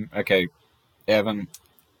 God. Okay, Evan.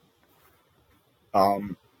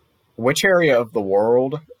 Which area of the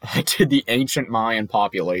world did the ancient Mayan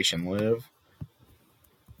population live?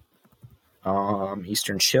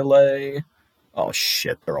 Eastern Chile. Oh,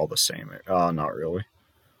 shit, they're all the same. Not really.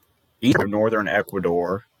 Eastern Northern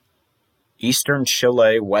Ecuador. Eastern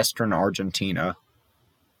Chile, Western Argentina.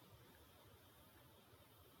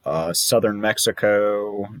 Southern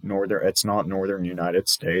Mexico. It's not Northern United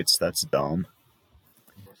States. That's dumb.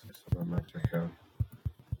 Mexico.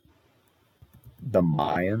 The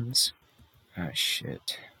Mayans? Ah,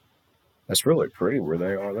 shit. That's really pretty where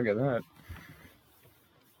they are. Look at that.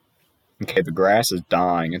 Okay, the grass is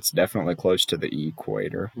dying. It's definitely close to the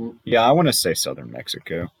equator. Yeah, I want to say southern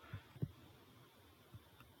Mexico.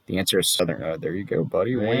 The answer is southern. There you go,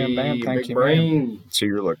 buddy. Wham, bam, thank you, man. So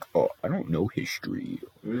you're like, oh, I don't know history.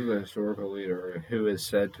 Who's the historical leader who is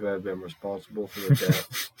said to have been responsible for the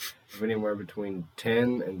death of anywhere between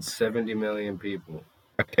 10 and 70 million people?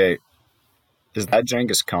 Okay. Is that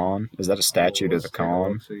Genghis Khan? Is that a statue to the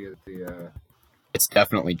Khan? It's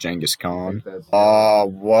definitely Genghis Khan. Oh,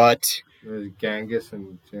 what? There's Genghis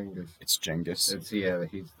and Genghis. It's Genghis.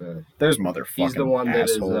 He's the... Those motherfucking He's the one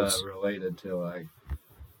assholes. that is related to, like,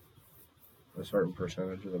 a certain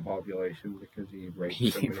percentage of the population because he raped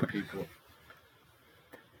so many people.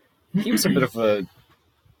 He was a bit of an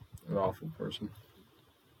awful person.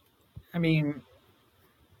 I mean,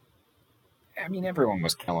 everyone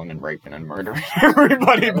was killing and raping and murdering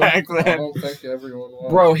everybody back then. I don't think everyone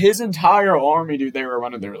was. Bro, his entire army, dude, they were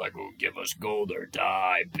running. They were like, "Oh, give us gold or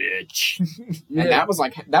die, bitch." Yeah. And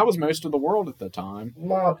that was most of the world at the time.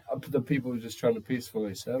 Not the people who were just trying to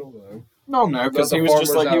peacefully settle, though. No, because But he the was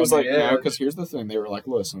just like, farmers out on the no, edge. because here's the thing. They were like,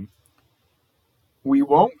 listen, we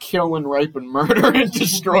won't kill and rape and murder and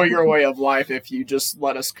destroy your way of life if you just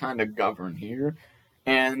let us kind of govern here.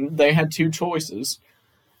 And they had two choices.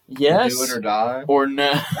 Yes. Do it or die. Or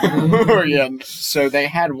no. Or yeah. So they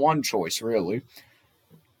had one choice, really.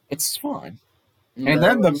 It's fine. And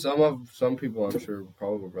then some people, I'm sure,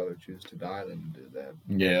 probably would rather choose to die than do that.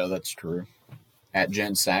 Yeah, that's true. At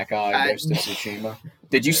Jen Sakai, Ghost of Tsushima.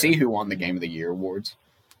 Did you see who won the Game of the Year awards?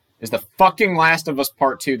 Is the fucking Last of Us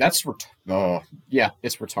Part 2. That's yeah,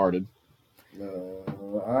 it's retarded.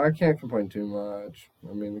 I can't complain too much.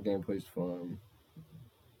 I mean, the gameplay's fun.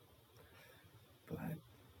 But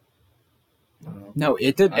no,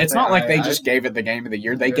 it did. It's not like they just gave it the Game of the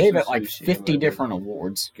Year. They gave it like 50 different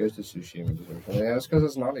awards. Ghost of Tsushima deserves it. Yeah, it's because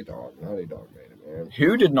it's Naughty Dog. Naughty Dog made it, man.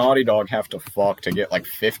 Who did Naughty Dog have to fuck to get like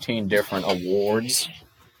 15 different awards?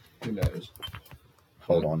 Who knows?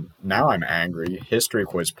 Hold on. Now I'm angry. History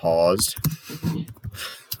quiz paused.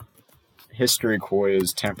 History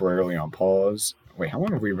quiz temporarily on pause. Wait, how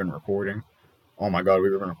long have we been recording? Oh my god,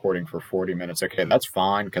 we've been recording for 40 minutes. Okay, that's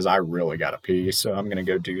fine, because I really got to pee, so I'm going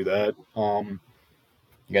to go do that. You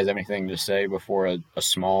guys have anything to say before a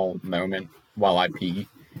small moment while I pee?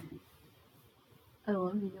 I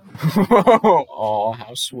love you. Oh,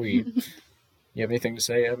 how sweet. You have anything to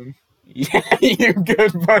say, Evan? Yeah, you're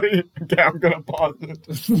good, buddy. Okay, I'm going to pause it.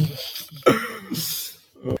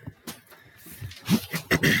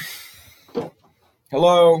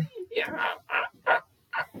 Hello?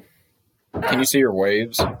 Can you see your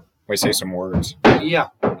waves? Wait, say some words. Yeah.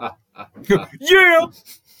 Yeah!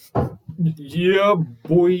 Yeah,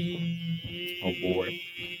 boy. Oh, boy.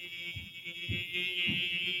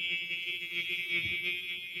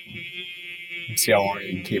 Let's see how long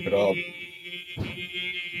you can keep it up.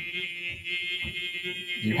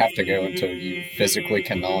 You have to go until you physically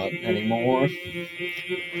cannot anymore.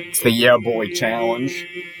 It's the Yeah Boy Challenge.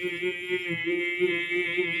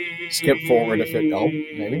 Skip forward if it... Oh,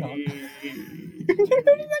 maybe not.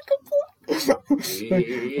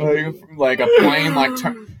 like a plane, like...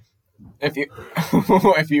 If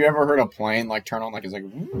you ever heard a plane, like, turn on, like, it's like...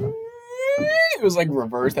 It was like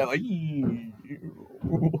reverse that, like... I'm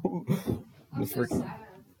so sad.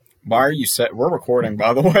 Why are you sad? We're recording,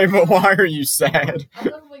 by the way, but why are you sad? I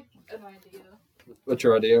have like an idea. What's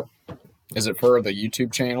your idea? Is it for the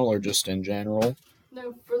YouTube channel or just in general?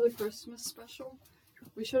 No, for the Christmas special,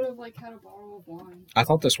 we should have like had a bottle of wine. I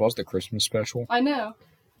thought this was the Christmas special. I know.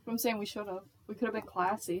 But I'm saying we should have. We could have been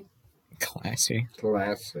classy. Classy.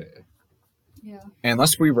 Classy. Yeah.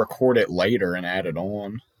 Unless we record it later and add it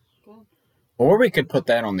on. Cool. Or we could put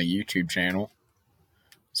that on the YouTube channel,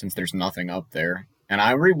 since there's nothing up there. And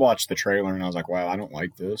I rewatched the trailer and I was like, wow, I don't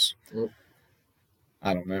like this.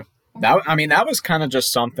 I don't know. That was kind of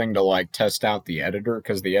just something to like test out the editor,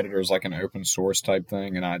 because the editor is like an open source type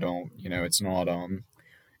thing, and I don't, it's not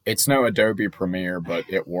it's no Adobe Premiere, but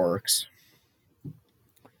it works.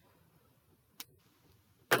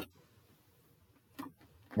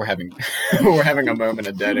 We're having a moment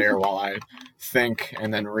of dead air while I think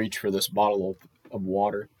and then reach for this bottle of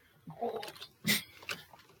water.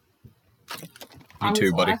 Me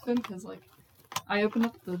too, buddy. I was laughing because like I opened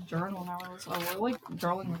up the journal and I was we're like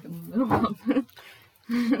drawing like in the middle of it.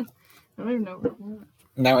 I don't even know what it was.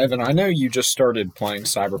 Now, Evan, I know you just started playing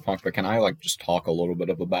Cyberpunk, but can I like just talk a little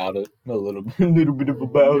bit about it? A little bit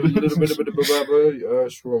about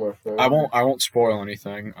it. Sure, my friend. I won't spoil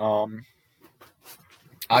anything.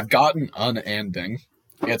 I've gotten an ending.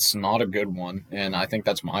 It's not a good one, and I think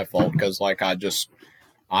that's my fault because like I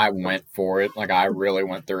went for it. Like I really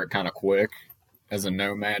went through it kind of quick as a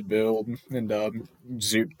nomad build and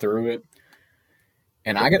zooped through it.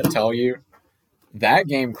 And I got to tell you, that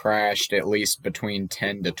game crashed at least between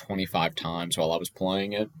 10 to 25 times while I was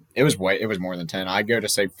playing it. It was more than 10. I'd go to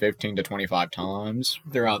say 15 to 25 times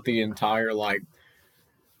throughout the entire like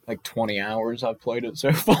 20 hours I've played it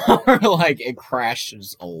so far. Like it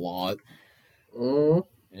crashes a lot.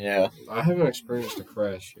 Yeah. I haven't experienced a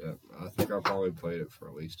crash yet. I think I probably played it for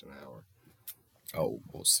at least an hour. Oh,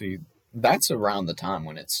 we'll see. That's around the time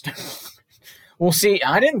when it's... Well, see,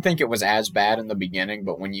 I didn't think it was as bad in the beginning,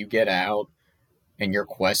 but when you get out and your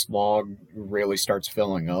quest log really starts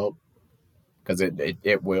filling up, because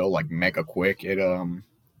it will, like, mega quick, I don't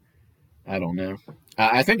know.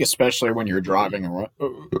 I think especially when you're driving around...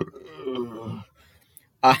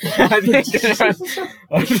 I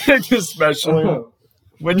think especially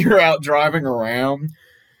when you're out driving around,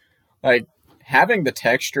 like, having the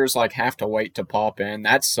textures, like, have to wait to pop in,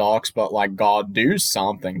 that sucks, but, like, God, do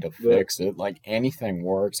something to fix it. Like, anything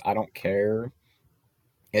works. I don't care.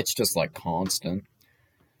 It's just, like, constant.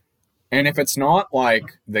 And if it's not,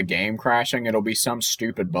 like, the game crashing, it'll be some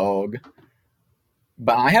stupid bug.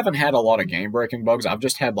 But I haven't had a lot of game-breaking bugs. I've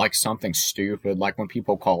just had, like, something stupid. Like, when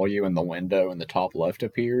people call you and the window in the top left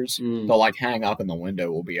appears, they'll, like, hang up and the window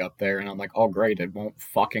will be up there. And I'm like, oh, great, it won't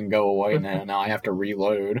fucking go away now. Now I have to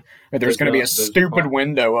reload. There's going to be a stupid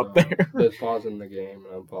window up there. There's pausing the game,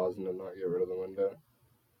 and I'm pausing to not get rid of the window.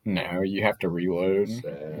 No, you have to reload.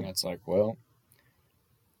 Sad. And it's like, well,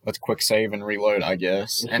 let's quick save and reload, I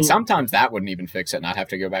guess. And sometimes that wouldn't even fix it, and I'd have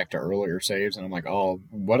to go back to earlier saves. And I'm like, oh,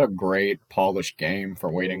 what a great polished game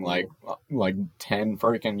for waiting like 10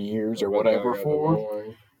 freaking years or whatever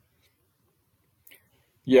for.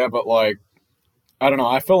 Yeah, but like, I don't know.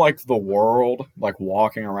 I feel like the world, like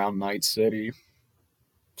walking around Night City,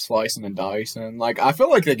 slicing and dicing. Like, I feel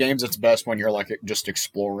like the game's its best when you're like just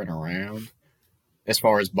exploring around, as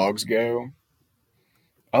far as bugs go.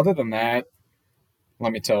 Other than that,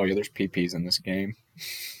 let me tell you, there's PPs in this game.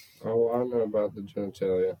 Oh, I know about the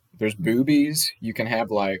genitalia. There's boobies. You can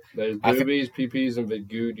have like There's I thi- boobies, peepees, and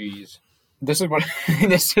vigooties. this is what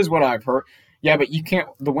this is what I've heard. Yeah, but you can't.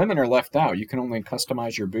 The women are left out. You can only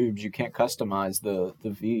customize your boobs. You can't customize the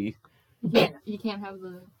V. You can't have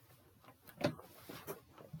the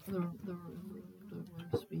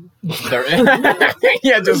recipe.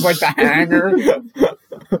 Yeah, just like the hanger.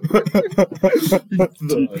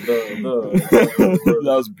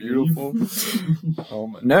 That was beautiful.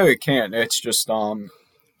 No, it can't. It's just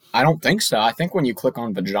I don't think so. I think when you click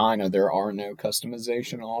on vagina, there are no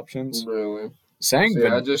customization options. Really? Saying See,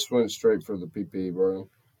 I just went straight for the PP, bro.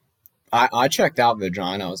 I checked out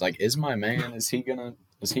vagina. I was like, is my man? Is he gonna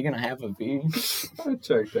have a V? I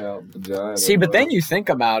checked out vagina. See, but then you think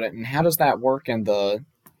about it, and how does that work in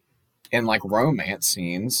like romance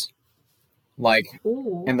scenes? Like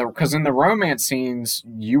Ooh. because in the romance scenes,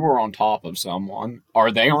 you were on top of someone.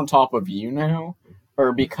 Are they on top of you now?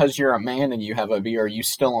 Or because you're a man and you have a V, are you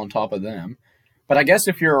still on top of them? But I guess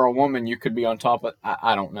if you're a woman, you could be on top of...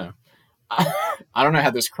 I don't know. I don't know how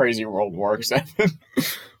this crazy world works.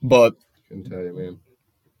 But... Couldn't tell you, man.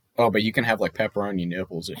 Oh, but you can have, like, pepperoni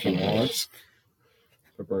nipples if you want.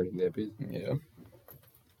 Pepperoni nippies. Yeah.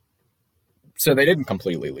 So they didn't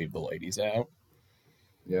completely leave the ladies out.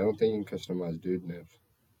 Yeah, I don't think you can customize dude nips.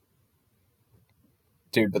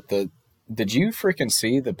 Dude, but did you freaking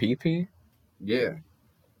see the pee-pee? Yeah.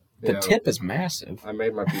 The tip is massive. I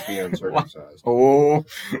made my PP uncircumcised. Oh,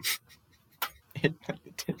 the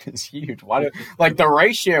tip is huge. Like the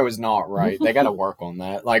ratio is not right. They got to work on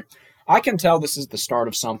that. Like I can tell this is the start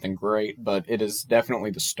of something great, but it is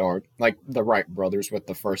definitely the start. Like the Wright brothers with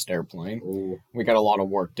the first airplane. Ooh. We got a lot of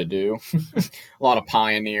work to do, a lot of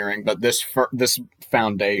pioneering. But this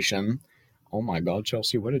foundation. Oh my God,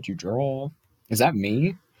 Chelsea, what did you draw? Is that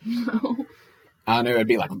me? No. I knew it'd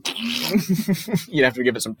be like you'd have to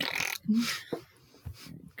give it some.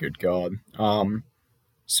 Good God.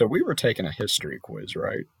 So we were taking a history quiz,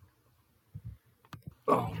 right?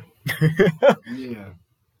 Oh. Yeah.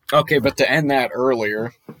 Okay, but to end that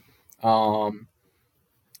earlier, I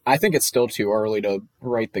think it's still too early to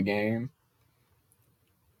rate the game.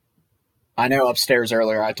 I know upstairs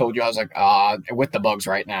earlier I told you I was like, with the bugs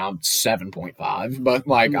right now, 7.5. But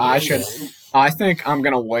like I think I'm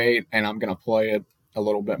gonna wait and I'm gonna play it a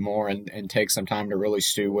little bit more and take some time to really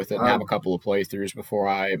stew with it and have a couple of playthroughs before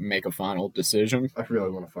I make a final decision. I really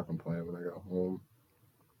want to fucking play it when I go home.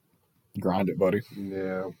 Grind it, buddy.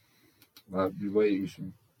 Yeah.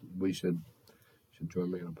 We should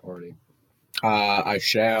join me in a party. I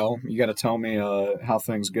shall. You got to tell me how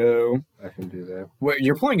things go. I can do that. Wait,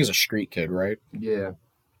 you're playing as a street kid, right? Yeah.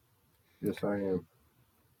 Yes, I am.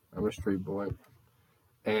 I'm a street boy.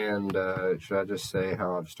 And should I just say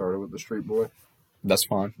how I've started with the street boy? That's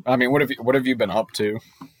fine. I mean, what have you been up to?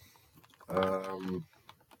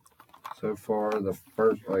 So far, the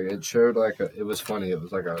first it showed it was funny. It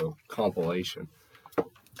was like a compilation.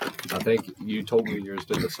 I think you told me yours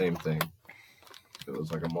did the same thing. It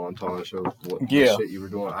was like a montage of what shit you were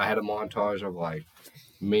doing. I had a montage of like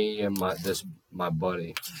me and my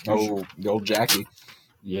buddy. Oh, the old Jackie.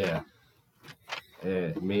 Yeah.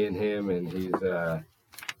 And me and him, and he's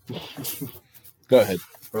Go ahead.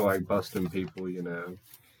 we're like busting people,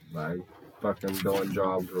 like fucking doing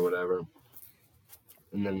jobs or whatever.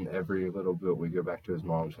 And then every little bit we go back to his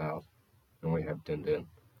mom's house and we have din din.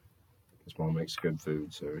 His mom makes good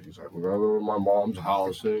food, so he's like, we're gonna go to my mom's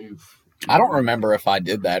house. I don't remember if I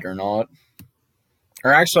did that or not.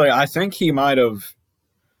 Or actually, I think he might have.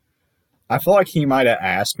 I feel like he might have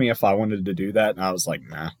asked me if I wanted to do that, and I was like,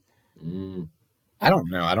 nah. I don't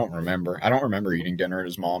know. I don't remember. I don't remember eating dinner at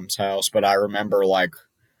his mom's house, but I remember like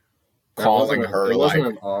calling her. It wasn't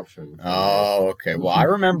an option. Oh, okay. Well, I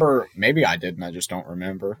remember. Maybe I didn't. I just don't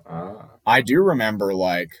remember. I do remember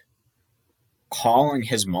like calling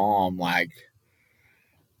his mom like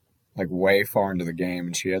way far into the game,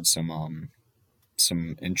 and she had some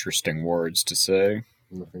interesting words to say.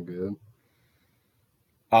 Nothing good.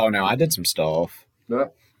 Oh no, I did some stuff.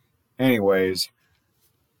 No. Anyways,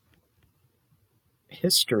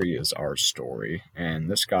 history is our story, and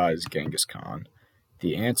this guy is Genghis Khan.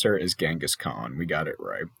 The answer is Genghis Khan. We got it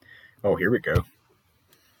right. Oh, here we go.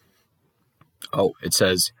 Oh, it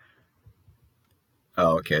says.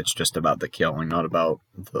 Oh, okay. It's just about the killing, not about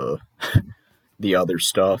the other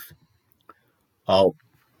stuff. Oh,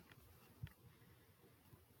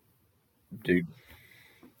 dude,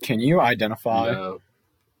 can you identify? No.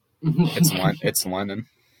 It's Lenin.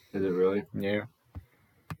 Is it really? Yeah.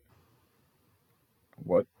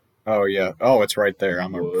 What? Oh yeah. Oh, it's right there.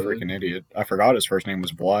 I'm a freaking idiot. I forgot his first name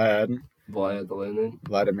was Vlad. Vlad the Lenin.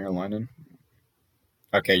 Vladimir Lenin.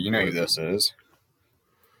 Okay, you know who this is.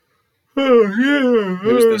 Oh yeah.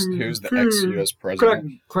 Who's the ex-U.S.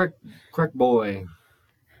 president? Crack boy.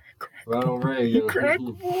 Ronald Reagan. Crack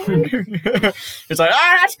boy. It's like,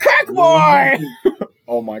 that's crack boy.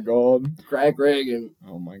 Oh my god. Crack Reagan.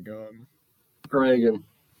 Oh my god. Reagan.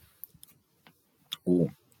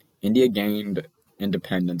 Ooh. India gained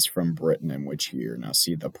independence from Britain in which year? Now,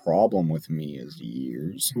 see, the problem with me is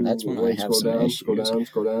years. That's when I have some issues.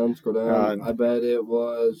 Scroll down. I bet it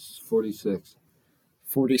was 46.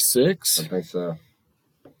 46? I think so.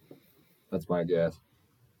 That's my guess.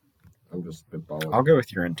 I'm just spitballing. I'll go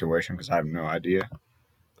with your intuition because I have no idea.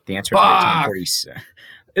 The answer is 1946.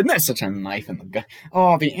 Isn't that such a knife in the gut?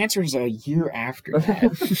 Oh, the answer is a year after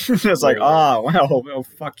that. It's like, oh, well,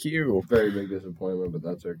 fuck you. Very big disappointment, but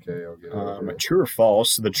that's okay. I'll get over it. True or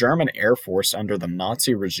false? The German Air Force under the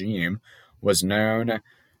Nazi regime was known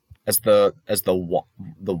as the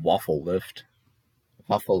Waffle Lift.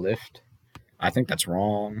 Waffle Lift? I think that's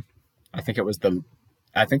wrong. I think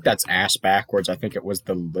that's ass backwards. I think it was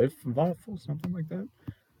the Luftwaffe, something like that.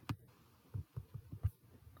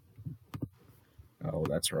 Oh,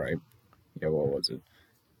 that's right. Yeah, what was it?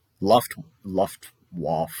 Luftwaffe.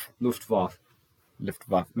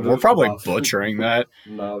 We're probably butchering that.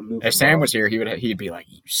 No, If Sam was here, he'd be like,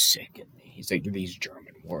 "You sicken me." He's like, "These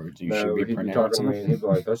German words you should be pronouncing." Talking to me, he'd be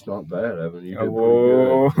like, "That's not bad, Evan. You did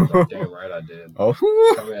Oh. pretty good." Like, damn right I did. Oh,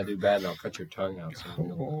 Tell me I do bad, and I'll cut your tongue out.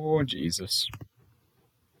 oh, Jesus!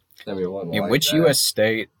 Tell me what. In which U.S.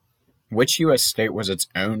 state was its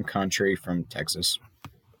own country from Texas?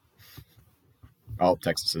 Oh,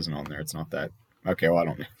 Texas isn't on there. It's not that. Okay, well, I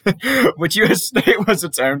don't know. Which U.S. state was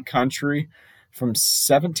its own country from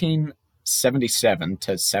 1777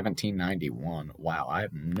 to 1791? Wow, I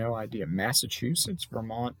have no idea. Massachusetts,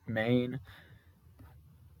 Vermont, Maine,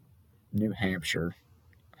 New Hampshire.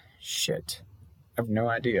 Shit. I have no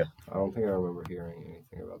idea. I don't think I remember hearing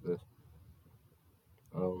anything about this.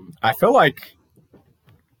 I feel like...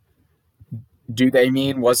 Do they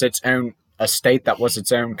mean was its own... a state that was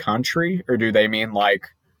its own country, or do they mean like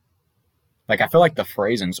I feel like the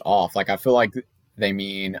phrasing's off. Like I feel like they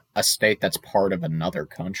mean a state that's part of another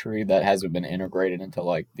country that hasn't been integrated into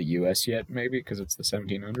like the U.S. yet, maybe because it's the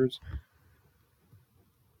 1700s.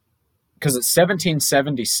 Because it's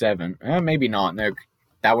 1777. Maybe not. No,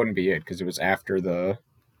 that wouldn't be it because it was after the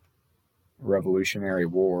Revolutionary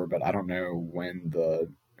War. But I don't know when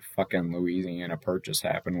the fucking Louisiana Purchase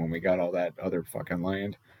happened when we got all that other fucking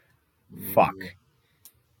land. Fuck.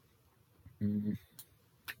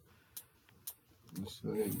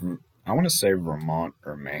 I want to say Vermont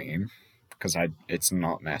or Maine because it's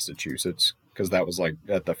not Massachusetts because that was like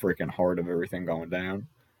at the freaking heart of everything going down.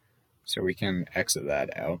 So we can exit that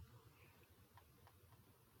out.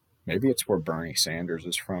 Maybe it's where Bernie Sanders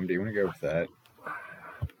is from. Do you want to go with that?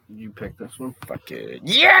 You picked this one? Fuck it.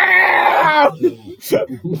 Yeah!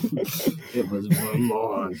 It was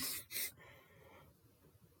Vermont.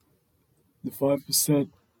 The 5%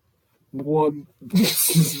 won.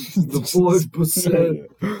 The 5%.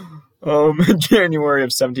 January of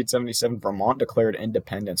 1777, Vermont declared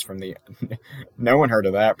independence from the... No one heard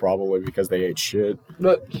of that, probably, because they ate shit.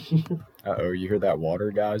 Uh-oh, you hear that water,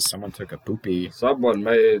 guys? Someone took a poopy. Someone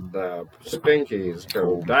made the Spinkies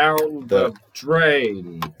go down the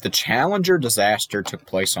drain. The Challenger disaster took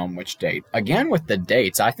place on which date? Again, with the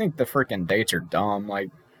dates. I think the freaking dates are dumb. Like,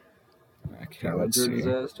 okay, let's Challenger see.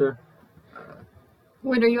 disaster?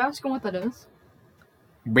 Wait, are you asking what that is?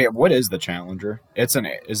 Wait, what is the Challenger? Is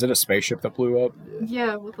it a spaceship that blew up?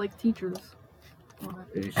 Yeah, with like teachers on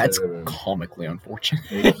it. That's 87. comically unfortunate.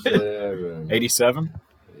 87. 87?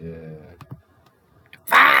 Yeah.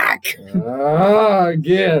 Fuck!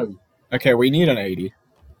 Again. Okay, we need an 80.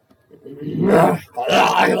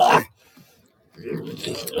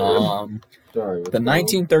 Sorry. The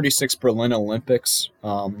 1936 Berlin Olympics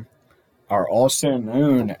are also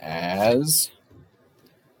known as...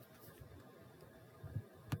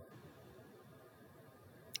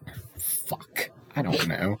 Fuck. I don't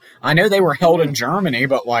know. I know they were held in Germany,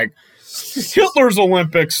 but like... Hitler's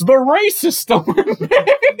Olympics! The racist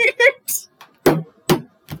Olympics!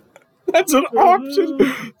 That's an option!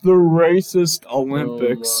 The racist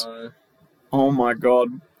Olympics. Oh my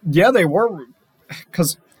god. Yeah, they were...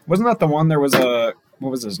 Because wasn't that the one there was a...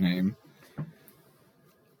 What was his name?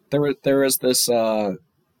 There was this... Oh,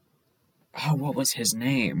 what was his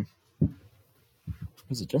name?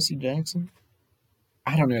 Was it Jesse Jackson?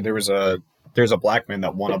 I don't know. There's a black man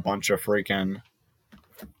that won a bunch of freaking...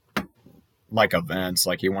 like events.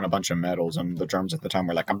 Like he won a bunch of medals, and the Germans at the time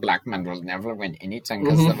were like, "A black man will never win anything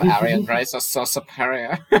because the Aryan race is so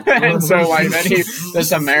superior." And so like then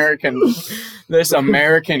this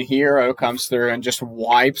American hero comes through and just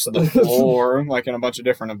wipes the floor like in a bunch of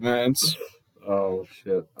different events. Oh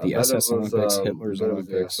shit! The SS Olympics, Hitler's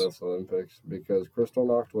Olympics. The SS Olympics, because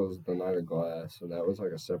Kristallnacht was the Night of Glass, so that was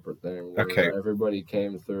like a separate thing. Where Okay. everybody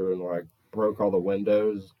came through and like broke all the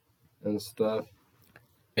windows and stuff.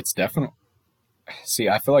 It's definitely. See,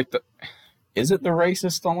 I feel like is it the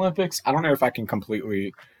racist Olympics? I don't know if I can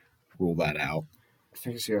completely rule that out. I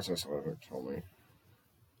think it's the SS Olympics, homie.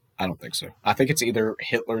 I don't think so. I think it's either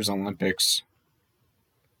Hitler's Olympics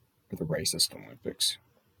or the racist Olympics.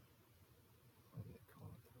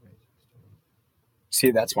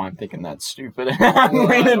 See, that's why I'm thinking that's stupid. I'm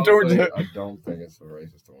leaning towards it. I don't think it's the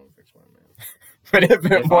racist Olympics, my man. But if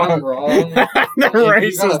it If I'm was wrong, the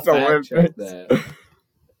racist Olympics. that.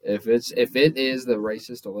 If it is the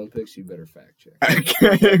racist Olympics, you better fact check.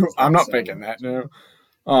 Okay. I'm not thinking that, no.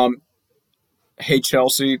 Hey,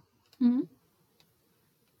 Chelsea. Mhm.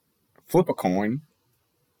 Flip a coin.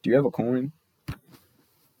 Do you have a coin?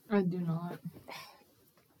 I do not.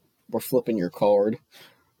 We're flipping your card.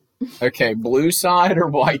 Okay, blue side or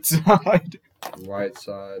white side? White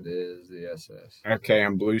side is the SS. Okay,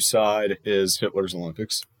 and blue side is Hitler's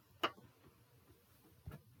Olympics.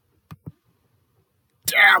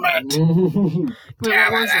 Damn it!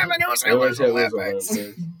 Damn it! It was Hitler's Olympics.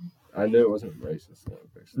 I knew it wasn't racist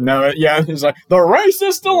Olympics. No, yeah, he's like the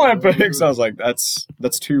racist Olympics. I was like, that's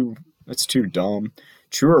too dumb.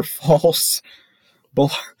 True or false?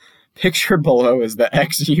 Pictured below is the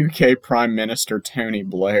ex-UK Prime Minister Tony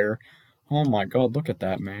Blair. Oh my God, look at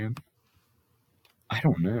that man. I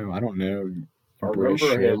don't know. I British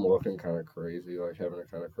remember shit. him looking kind of crazy, like having a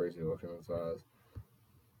kind of crazy look in his eyes.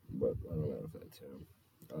 But I don't know if that's him.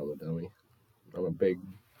 I'm a dummy. I'm a big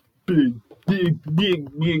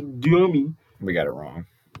dummy. We got it wrong.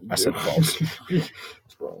 I said false. It's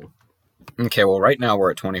wrong. Okay, well, right now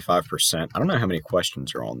we're at 25%. I don't know how many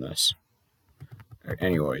questions are on this.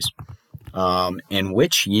 Anyways, in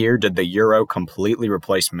which year did the euro completely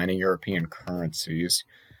replace many European currencies?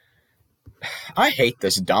 I hate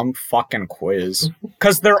this dumb fucking quiz.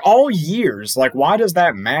 Because they're all years. Like, why does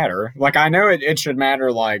that matter? Like, I know it should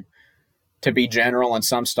matter, like, to be general, and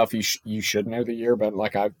some stuff you should know the year, but,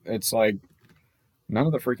 like, it's like, none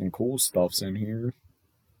of the freaking cool stuff's in here.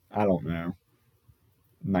 I don't know.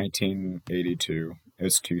 1982.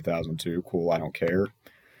 It's 2002. Cool, I don't care.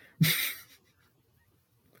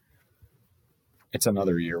 It's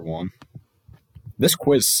another year one. This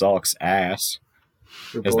quiz sucks ass.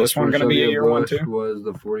 Is this one going to be a year one, too? Was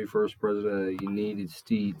the 41st president of the United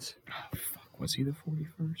States. Oh, fuck. Was he the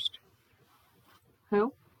 41st?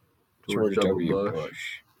 Who? George W.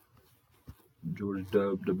 Bush. George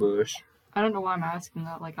W. Bush. I don't know why I'm asking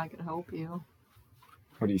that. Like I could help you.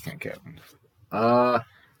 What do you think, Kevin? I'm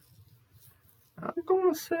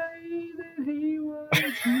gonna say that he was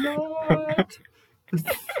not.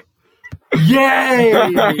 Yay!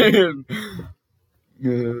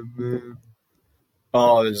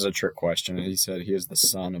 Oh, this is a trick question. He said he is the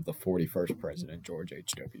son of the 41st president, George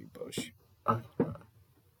H.W. Bush.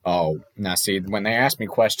 Oh, now see, when they ask me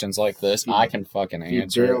questions like this, I can fucking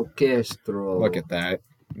answer. Fidel Castro. Look at that.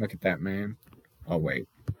 Look at that, man. Oh, wait.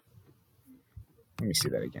 Let me see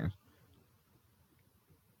that again.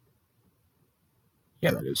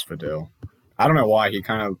 Yeah, that is Fidel. I don't know why he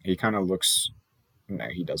kind of looks. No,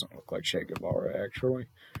 he doesn't look like Che Guevara. Actually,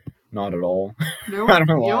 not at all. I don't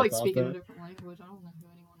know why. You're I like thought speaking that. a different language. I don't know who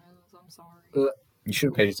anyone is. I'm sorry. You should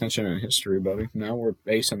have paid attention in history, buddy. Now we're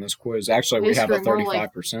acing this quiz. Actually, we have a History, more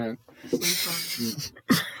like- 35%.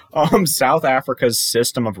 Sleeper. South Africa's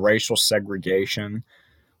system of racial segregation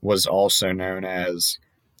was also known as.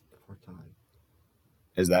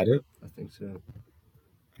 Is that it? I think so.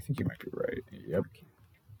 I think you might be right. Yep.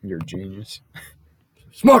 You're a genius.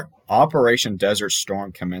 Smart! Operation Desert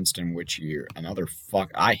Storm commenced in which year? Another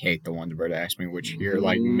fuck. I hate the ones where they ask me which year.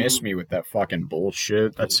 Like, miss me with that fucking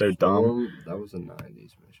bullshit. That's so dumb. That was a 90s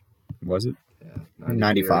mission. Was it? Yeah.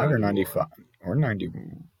 95 or 95? Or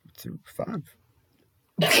 95?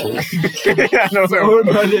 I don't know.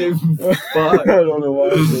 I don't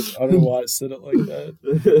know why I said it like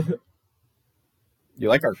that. You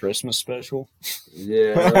like our Christmas special?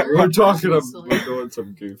 Yeah, we're doing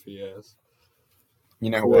some goofy ass. You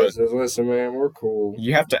know what? Listen, man, we're cool.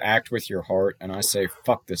 You have to act with your heart, and I say,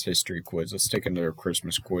 fuck this history quiz. Let's take another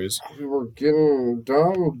Christmas quiz. We were getting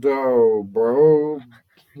dumb though, bro.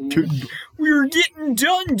 We're getting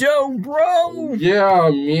done, though, bro. Yeah,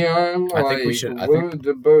 man. I think we should- I What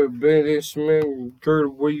about British man got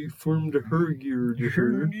away from the herd?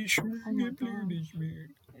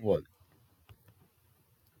 What?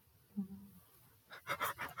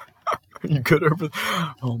 You could over.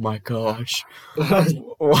 Oh my gosh.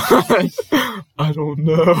 What? I don't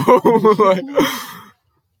know.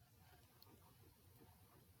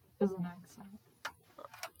 Is an accent.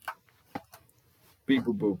 Beep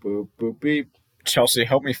boop boop boop boop beep. Chelsea,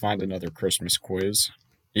 help me find another Christmas quiz.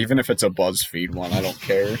 Even if it's a BuzzFeed one, I don't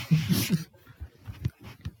care.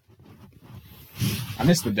 I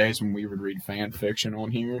miss the days when we would read fan fiction on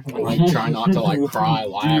here. Like, try not to like cry Do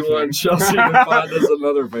you laughing. want Chelsea to find us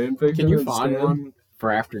another fan fiction? Can you find instead? one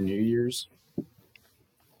for after New Year's?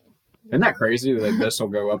 Isn't that crazy that this will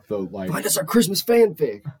go up the like? Find us a Christmas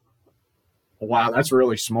fanfic. Wow, that's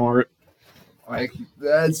really smart. Like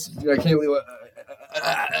that's I can't believe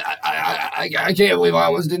I can't believe I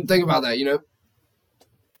almost didn't think about that. You know.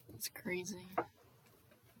 It's crazy.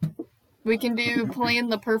 We can plan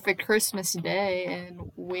the perfect Christmas day,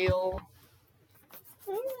 and we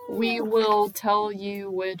will tell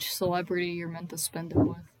you which celebrity you're meant to spend it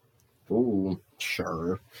with. Ooh.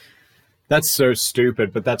 Sure. That's so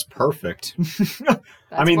stupid, but that's perfect. That's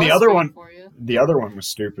mean, the BuzzFeed other one- for you. The other one was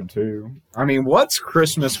stupid too. I mean, what's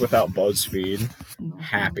Christmas without BuzzFeed?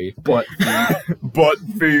 Happy. But Butt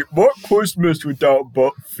feet. What Christmas without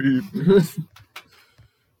butt feet?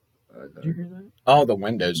 Oh, the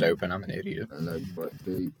window's open. I'm an idiot. I know, but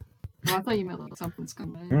the Well, I thought you meant like something's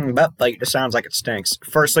coming. That light sounds like it stinks.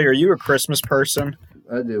 Firstly, are you a Christmas person?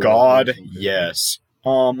 I do. God, yes.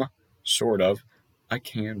 Sort of. I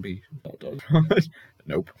can be.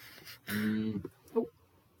 Nope.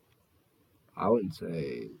 I wouldn't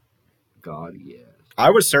say God, yes. I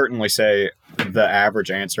would certainly say the average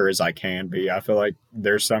answer is I can be. I feel like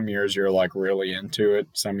there's some years you're like really into it.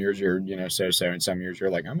 Some years you're, so-so, and some years you're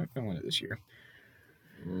like, I'm not feeling it this year.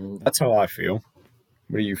 That's how I feel.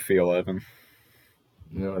 What do you feel, Evan?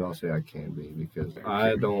 You know what? I'll say I can be because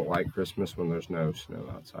I don't like Christmas when there's no snow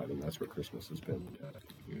outside, and that's what Christmas has been.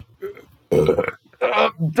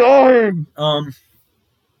 I'm dying. Who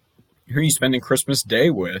are you spending Christmas Day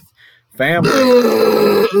with? Family,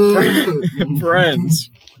 friends,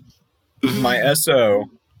 my SO,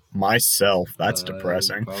 myself. That's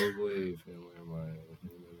depressing. Probably family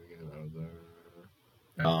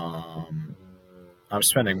I'm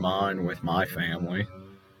spending mine with my family.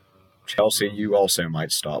 Chelsea, you also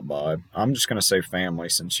might stop by. I'm just gonna say family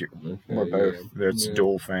since we're both. It's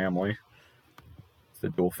dual family. It's the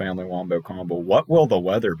dual family wombo combo. What will the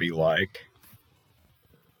weather be like?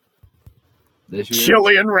 This year,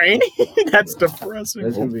 Chilly and rainy. That's depressing.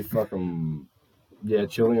 it's gonna be fucking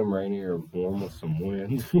chilly and rainy or warm with some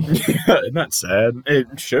wind. Isn't that sad?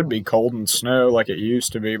 It should be cold and snow like it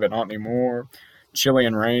used to be, but not anymore. Chilly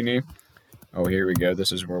and rainy. Oh, here we go.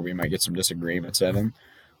 This is where we might get some disagreements, Evan.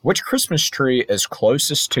 Which Christmas tree is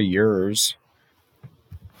closest to yours?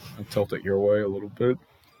 I'll tilt it your way a little bit.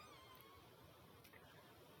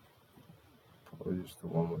 Probably just the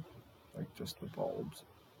one with like just the bulbs.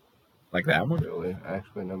 Like that one? Really?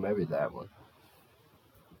 Actually, no, maybe that one.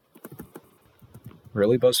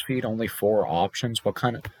 Really, BuzzFeed? Only 4 options? What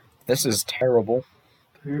kind of... This is terrible.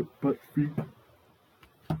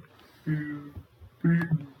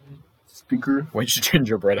 Speaker. Which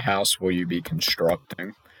gingerbread house will you be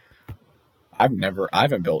constructing? I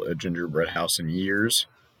haven't built a gingerbread house in years.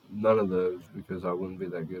 None of those because I wouldn't be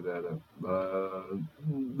that good at it.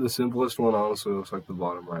 The simplest one honestly looks like the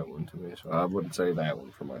bottom right one to me, so I wouldn't say that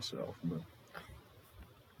one for myself. But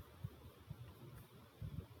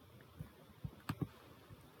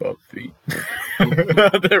BuzzFeed.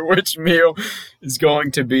 Which meal is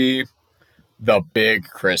going to be the big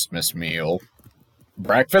Christmas meal?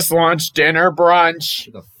 Breakfast, lunch, dinner, brunch.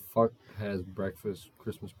 who the fuck has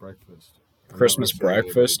Christmas breakfast? Christmas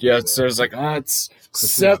breakfast. Yeah, it's like, it's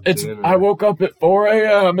Christmas dinner. I woke up at 4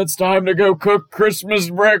 a.m. It's time to go cook Christmas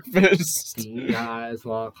breakfast. You guys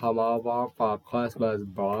want to come over for Christmas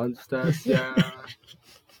brunch this year?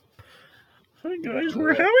 Hi guys,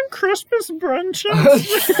 we're having Christmas brunch.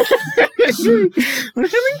 We're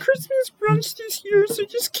having Christmas brunch this year, so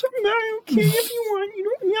just come by, okay? If you want, you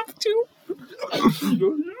don't have to. You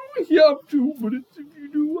don't have to, but if you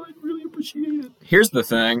do, I'd really appreciate it. Here's the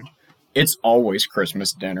thing. It's always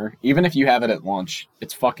Christmas dinner. Even if you have it at lunch,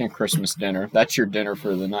 it's fucking Christmas dinner. That's your dinner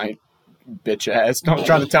for the night, bitch ass. Don't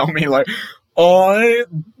try to tell me like, I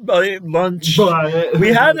ate lunch. We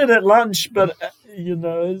had it at lunch, but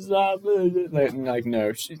it's not like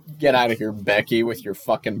no. Get out of here, Becky, with your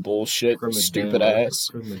fucking bullshit, stupid ass.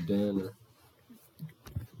 Christmas dinner.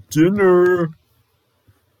 dinner.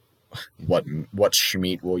 What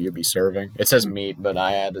schmeat will you be serving? It says meat, but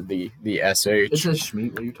I added the It sh. says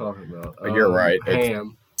Schmeat. What are you talking about? But you're right. It's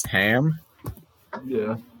Ham. ham.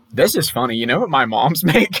 Yeah. This is funny. You know what my mom's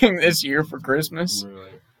making this year for Christmas?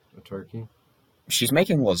 Really? A turkey? She's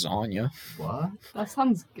making lasagna. What? That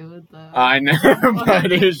sounds good though. I know, but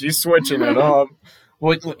she's switching it up.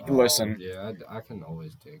 Well, listen. Yeah, I can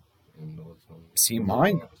always take into some. See,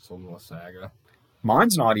 mine. Some lasagna.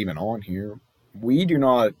 Mine's not even on here. We do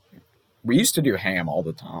not. We used to do ham all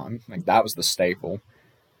the time. Like that was the staple.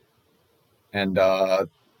 And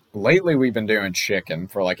lately we've been doing chicken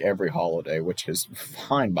for like every holiday, which is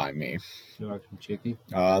fine by me. You like some chicky?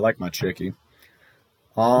 I like my chickie.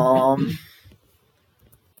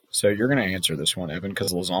 So you're gonna answer this one, Evan,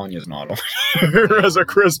 because lasagna's not on here as a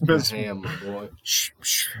Christmas. Ham, my boy.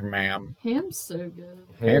 Ma'am. Ham's so good.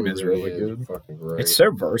 Ham is really good. Fucking great. It's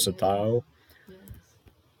so versatile. Yes.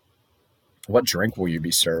 What drink will you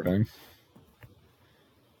be serving?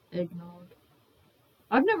 Eggnog.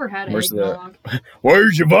 I've never had Where's eggnog.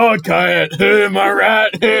 Where's your vodka at? Am I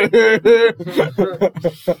right?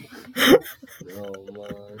 Oh my.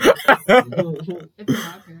 If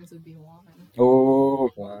my parents would be wine. Oh,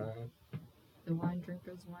 Wine. The wine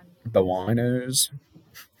drinkers, wine. the winos.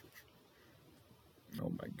 Oh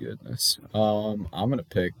my goodness. I'm gonna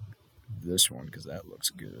pick this one because that looks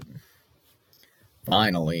good.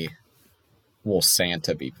 Finally, will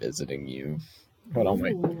Santa be visiting you? Hold on,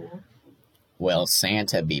 wait. Ooh. Will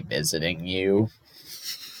Santa be visiting you?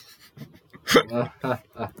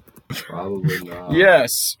 Probably not.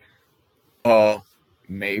 Yes.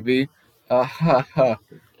 Maybe.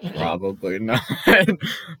 Probably not.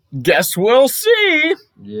 Guess we'll see.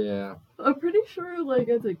 Yeah. I'm pretty sure, like,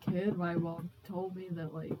 as a kid, my mom told me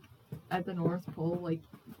that, like, at the North Pole, like,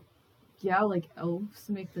 yeah, like, elves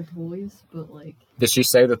make the toys, but, like... Did she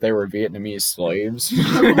say that they were Vietnamese slaves?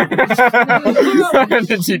 No.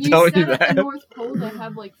 Did she tell you said at that? the North Pole they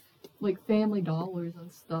have, like Family Dollars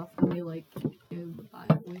and stuff, and they, like, go buy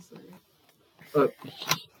toys there.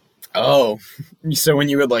 Oh, so when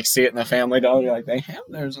you would like see it in the Family Dollar, you're like, they have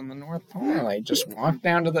those in the North Pole. They just walk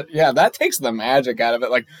down to the that takes the magic out of it.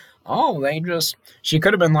 Like, oh, she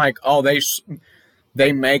could have been like, oh,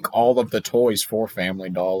 they make all of the toys for Family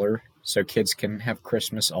Dollar, so kids can have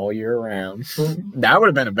Christmas all year round. That would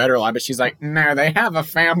have been a better lie. But she's like, no, they have a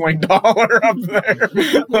Family Dollar up there.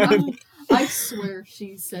 I swear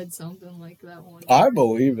she said something like that one. I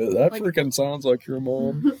believe it. That Like- freaking sounds like your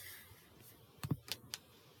mom.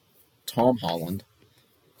 Tom Holland.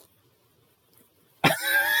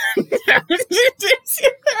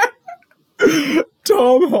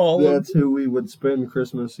 Tom Holland. That's who we would spend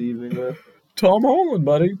Christmas evening with. Tom Holland,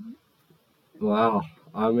 buddy. Wow.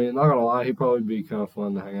 I mean, not gonna lie, he'd probably be kind of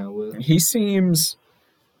fun to hang out with. He seems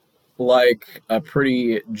like a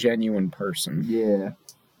pretty genuine person. Yeah.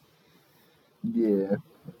 Yeah.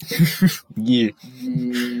 Yeah.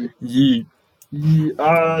 Yeah. Yeah.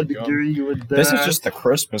 I'd agree with that. This is just the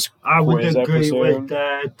Christmas I would quiz agree episode. with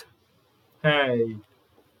that. Hey.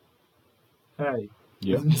 Hey.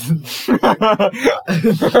 Yeah.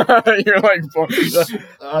 You're like,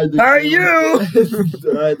 I'd How are agree you? with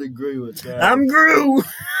that. I'd agree with that. I'm Gru.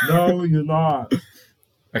 No, you're not.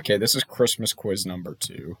 Okay, this is Christmas quiz number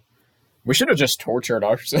 2. We should have just tortured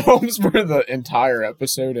ourselves for the entire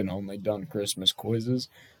episode and only done Christmas quizzes.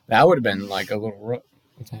 That would have been like a little rough.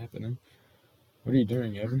 What's happening? What are you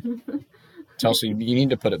doing, Evan? Chelsea, you need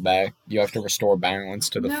to put it back. You have to restore balance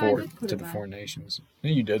to the No, I four did put to it the back. 4 nations. No,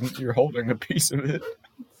 you didn't. You're holding a piece of it.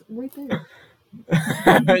 It's right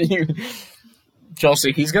there.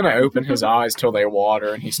 Chelsea, he's gonna open his eyes till they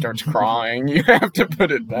water and he starts crying. You have to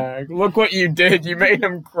put it back. Look what you did. You made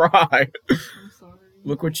him cry. I'm sorry.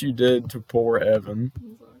 Look what you did to poor Evan.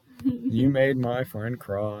 I'm sorry. You made my friend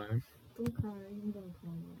cry. Don't cry. I'm gonna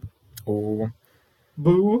cry. Oh.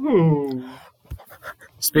 Boo-hoo.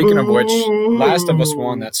 Speaking of which, Boo. Last of Us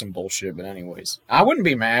won. That's some bullshit. But anyways, I wouldn't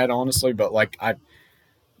be mad honestly. But like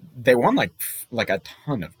they won like a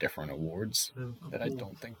ton of different awards that I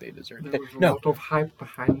don't think they deserved. There was a No, lot of hype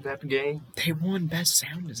behind that game. they won best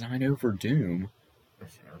sound design over Doom, The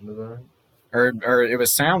sound design. or it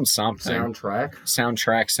was sound something. Soundtrack.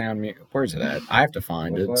 Soundtrack, where's it at? I have to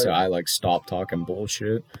find it, What's so that? I like stop talking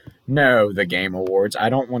bullshit. No, the Game Awards. I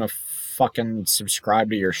don't want to fucking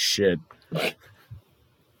subscribe to your shit.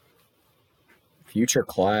 Future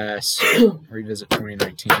Class, revisit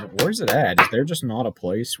 2019. Where's it at? Is there just not a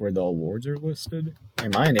place where the awards are listed?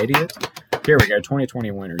 Am I an idiot? Here we go,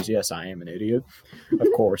 2020 winners. Yes, I am an idiot. Of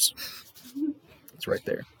course. It's right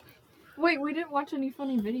there. Wait, we didn't watch any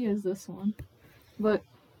funny videos this one. But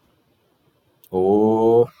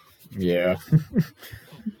Oh, Yeah.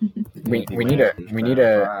 we need a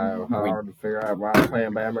hard to figure out why I'm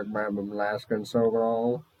playing Bam lasting so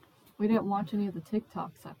long. We didn't watch any of the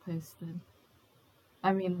TikToks I posted.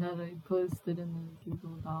 I mean, that I posted in the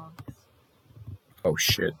Google Docs. Oh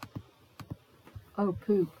shit. Oh,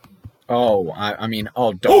 poop. Oh, I mean,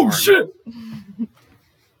 oh darn. Oh shit!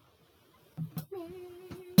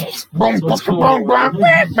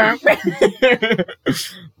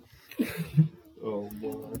 Oh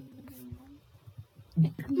boy.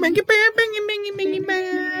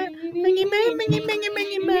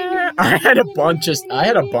 I had a bunch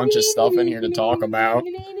of stuff in here to talk about.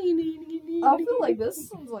 I feel like this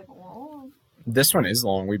sounds like long. This one is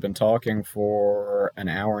long. We've been talking for an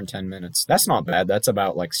hour and 10 minutes. That's not bad. That's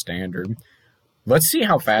about like standard. Let's see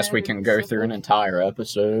how fast we can go through an entire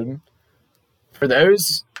episode. For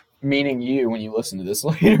those, meaning you, when you listen to this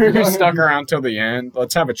later, who stuck around till the end,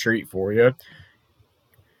 let's have a treat for you.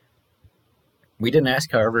 We didn't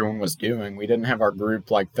ask how everyone was doing. We didn't have our group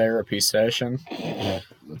like therapy session.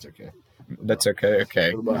 That's okay. That's okay.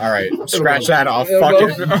 Okay. All right. Scratch that off. Fuck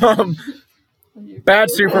it. Bad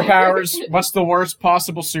superpowers. What's the worst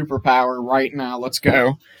possible superpower right now? Let's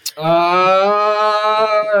go.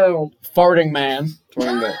 Farting man.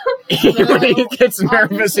 When he gets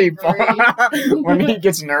nervous, when he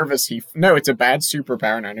gets nervous, no, it's a bad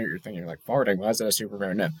superpower. And I know you're thinking like farting. Why is that a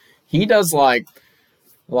superpower? No, he does like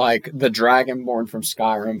the Dragonborn from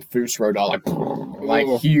Skyrim, Fus Rodol, like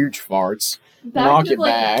huge farts. Knock it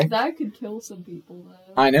back. That could kill some people, though.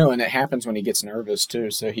 I know, and it happens when he gets nervous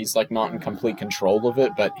too. So he's like not in complete control of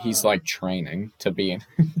it, but he's like training to be in.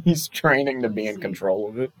 He's training to be in control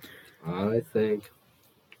of it. I think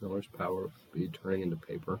the worst power would be turning into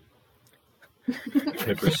paper.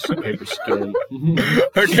 Paper skin.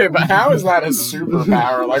 Okay, but how is that a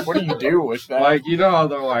superpower? Like, what do you do with that? Like, you know how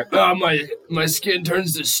they're like, oh, my skin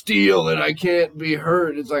turns to steel and I can't be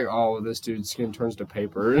hurt. It's like, oh, this dude's skin turns to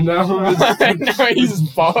paper. And now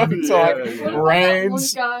he's fucked. Yeah,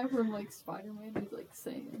 rains. One guy from like Spider-Man, he's like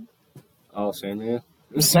saying. Oh, Sandman?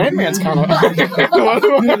 Sandman's kind of.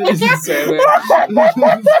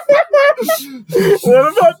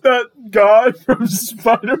 What about that guy from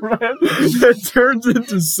Spider-Man that turns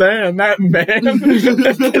into sand? That man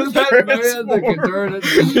that can turn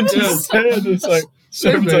into sand. It's like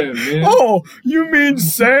Sandman, man. Oh, you mean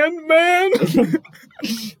Sandman? That's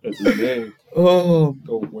his name. Oh,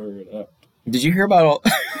 Don't wear it out. did you hear about all?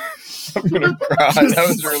 I'm gonna cry. That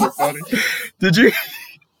was really funny. Did you?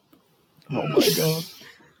 Oh my god.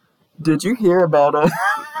 Did you hear about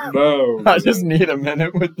No. I just need a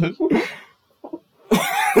minute with this.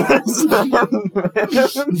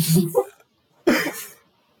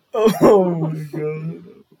 Oh my god.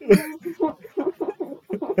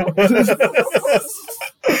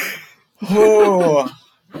 Oh.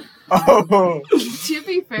 Oh. To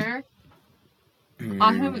be fair,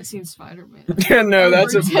 I haven't seen Spider-Man. Yeah, no,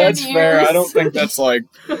 that's For 10 fair. I years. don't think that's like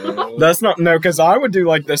that's not no, because I would do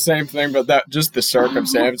like the same thing, but that just the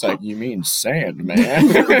circumstance. Like, you mean Sandman? I'm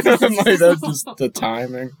like, that's just the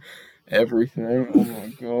timing, everything. Oh my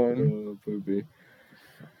god. Oh, poopy.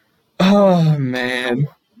 Oh man.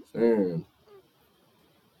 Sand.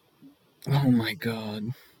 Oh my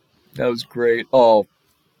god. That was great. Oh,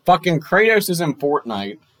 fucking Kratos is in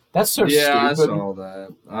Fortnite. That's so Yeah, I stupid. saw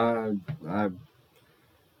that. I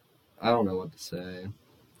don't know what to say.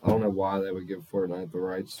 I don't know why they would give Fortnite the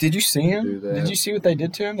rights. Did you see do him? that. Did you see what they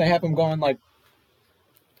did to him? They have him going like,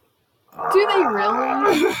 Do they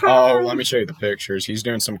really? oh, let me show you the pictures. He's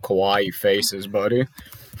doing some kawaii faces, buddy.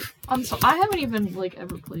 I'm so I haven't even like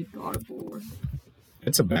ever played God of War.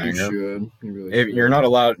 It's a You banger. should. You really If should.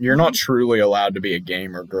 you're not truly allowed to be a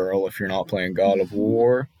gamer girl if you're not playing God of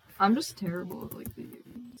War. I'm just terrible at like video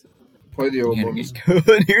games. Play the old Yeah, ones. he's good.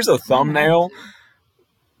 Here's a thumbnail,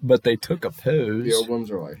 but they took a The pose. old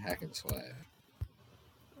ones are like hack and slash.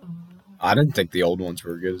 I didn't think the old ones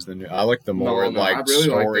were as good as the new. I like the more No, I like really like the new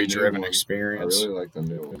story-driven ones. experience. I really like the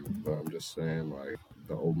new ones, but I'm just saying, like,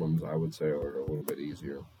 the old ones I would say are a little bit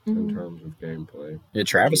easier in Mhm. terms of gameplay. Yeah,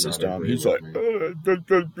 Travis is Not dumb. agree He's with like, me.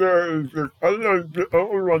 I like the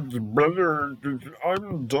old ones better.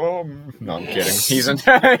 I'm dumb. No, I'm kidding. He's in.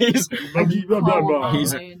 He's.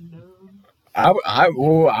 He's a- I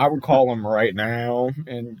would call him right now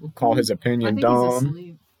and call his I opinion think he's dumb.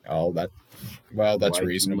 asleep. Oh, that's Like,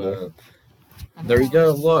 reasonable. I don't There you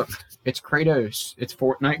know. go. Look, it's Kratos. It's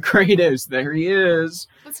Fortnite Kratos. There he is.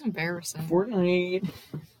 That's embarrassing. Fortnite.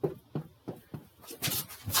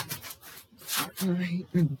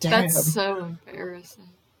 Fortnite. Dab. That's so embarrassing.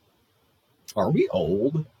 Are we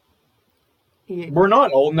old? We're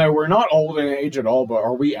not old. No, we're not old in age at all. But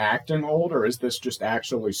are we acting old, or is this just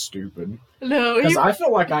actually stupid? No, Because I feel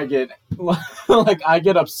like I get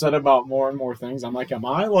upset about more and more things. I'm like, am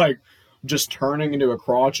I like just turning into a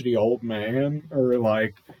crotchety old man, or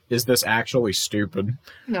like is this actually stupid?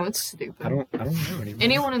 no, it's stupid. I don't know anymore.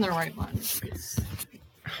 Anyone in their right mind is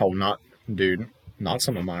Oh, not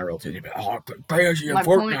some of my relatives. Oh, crazy in My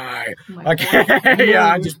point- Fortnite. my Okay,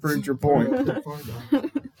 yeah, I just proved your point.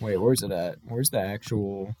 Wait, where's it at? Where's the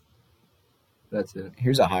actual? That's it.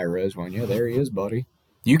 Here's a high res one. Yeah, there he is, buddy.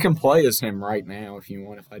 You can play as him right now if you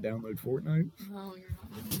want. If I download Fortnite, No,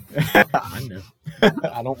 you're not. I know.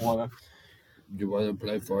 I don't want to. Do you want to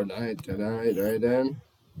play Fortnite tonight, right then?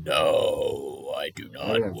 No, I do I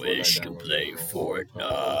not have wish Fortnite to downloaded play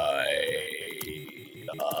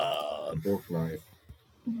all the Fortnite. Fork knife.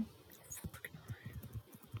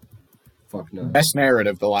 Fuck no. Best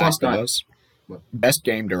narrative, The Last of that. Us. What? Best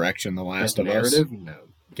game direction, The Last Best of Us. narrative? No.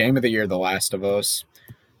 Game of the year, The Last of Us.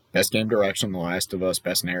 Best game direction, The Last of Us.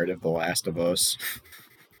 Best narrative, The Last of Us.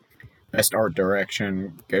 Best art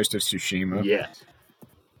direction, Ghost of Tsushima. Yes.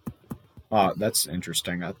 That's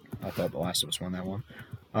interesting. I thought The Last of Us won that one.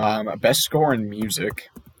 Best score in music,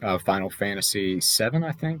 Final Fantasy VII,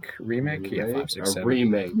 I think, remake. Yeah, 5, 6, 7. A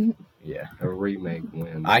remake. Yeah. A remake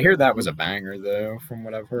win. I hear that was a banger, though, from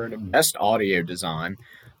what I've heard. Best audio design,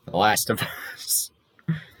 The Last of Us.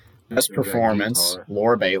 Best That performance, guitar.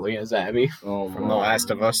 Laura Bailey as Abby Oh, from my. The Last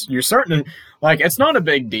of Us. You're certain, like, it's not a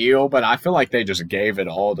big deal, but I feel like they just gave it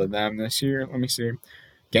all to them this year. Let me see.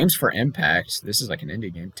 Games for Impact. This is like an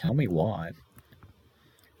indie game. Tell me why.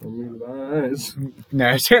 Tell me lies.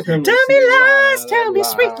 No, tell me lies, tell me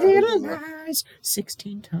sweet little lies.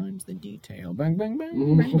 16 times the detail. Bang, bang,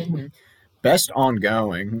 bang, bang, bang, bang. Best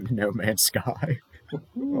ongoing, No Man's Sky.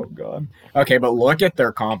 Oh, God. Okay, but look at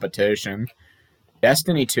their competition.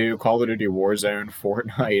 Destiny 2, Call of Duty Warzone,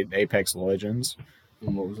 Fortnite, Apex Legends.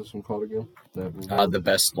 And what was this one called again? That was The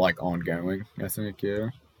best, like, ongoing, I think, yeah.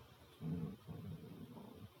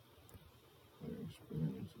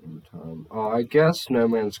 Oh, I guess No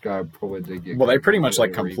Man's Sky probably did get. Well, they pretty much,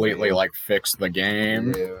 like, completely completely, remade. like, fixed the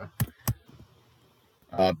game. Yeah.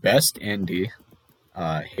 Best indie,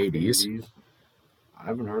 Hades. I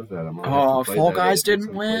haven't heard that. I'm gonna Oh, have to play Fall that Guys if it's didn't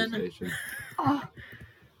on win? PlayStation. Oh,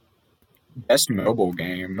 Best mobile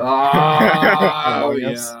game. Oh,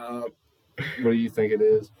 Yes. yeah. What do you think it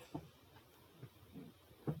is?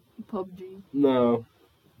 PUBG, No.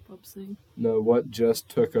 PUBG. No, what just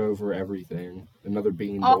took over everything? Another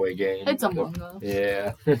Bean Oh, Boy game. It's Among Us.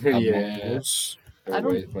 Yeah. Among yeah. Us.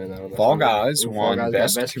 Everybody's playing that on Fall their phone. Guys Ooh, won got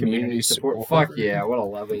Best Community Support. Fuck yeah, what a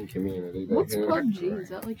loving community. they What's have. PUBG? Is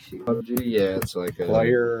that like shooting? PUBG, yeah, it's like a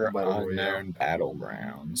Player Battle Unknown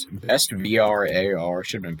Battlegrounds. Best VR AR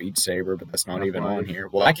should have been Beat Saber, but that's not That's even right. on here.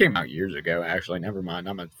 Well, that came out years ago, actually. Never mind.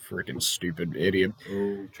 I'm a freaking stupid idiot.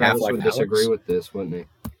 Oh, Travis Half-Life would disagree Alyx. with this, wouldn't he?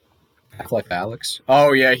 Half-Life Alex?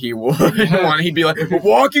 Oh, yeah, he would. He'd be like,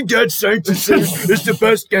 Walking Dead Saints is the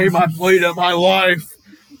best game I've played in my life.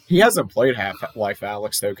 He hasn't played Half-Life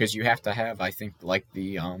Alex, though, because you have to have, I think, like,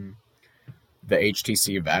 the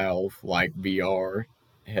HTC Valve, like, VR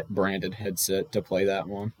branded headset to play that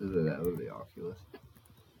one. Is it that with the Oculus?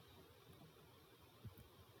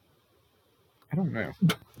 I don't know.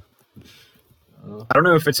 I don't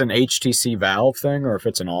know if it's an HTC Valve thing or if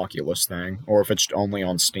it's an Oculus thing or if it's only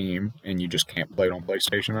on Steam and you just can't play it on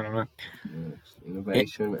PlayStation. I don't know. Yes.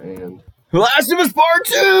 Innovation and Last of Us Part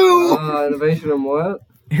 2! innovation and what?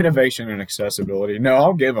 Innovation and accessibility. No,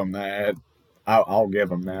 I'll give them that. I'll give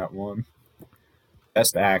them that one.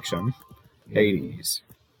 Best action. Hades.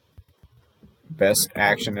 Best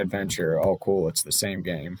action adventure. Oh, cool. It's the same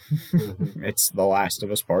game. It's The Last of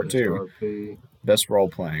Us Part 2. RP. Best role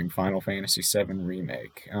playing. Final Fantasy VII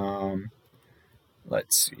Remake.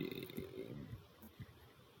 Let's see.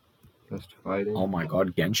 Best fighting. Oh my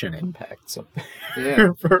god, Genshin Impact's up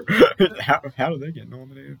Yeah. there. How did they get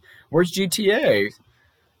nominated? Where's GTA?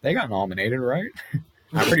 They got nominated, right?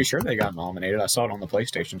 I'm pretty sure they got nominated. I saw it on the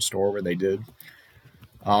PlayStation Store where they did.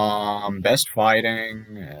 Best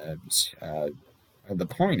fighting. The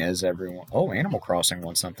point is, everyone. Oh, Animal Crossing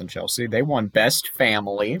won something. Chelsea. They won Best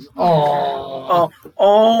Family. Oh.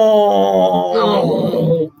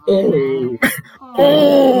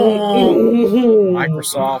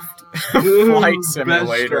 Microsoft Flight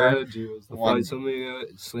Simulator. Strategy was the Won. Flight Simulator.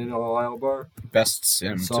 Selena Lilebar. Best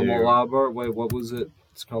Sim Selma 2. Lilebar. Wait, what was it?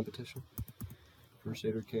 It's competition.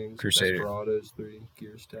 Crusader Kings. Crusader. Desperados 3.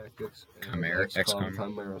 Gears Tactics. and Chimera- XCOM.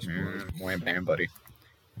 Chimera Squad. Wham bam, buddy.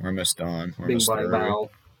 We're almost done. We're Bing almost Bang through. Bow.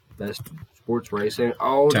 Best sports racing.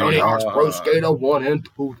 Oh, Tony Tony Hawk's Hawk. Pro Skater 1 and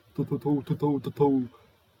 2.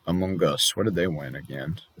 Among Us. What did they win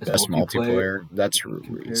again? It's Best multiplayer. That's compared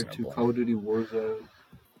to reasonable. Call of Duty Warzone.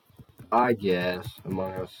 I guess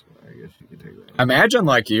Among Us. I guess you could take that. Imagine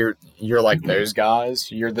like you're like those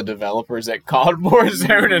guys. You're the developers at COD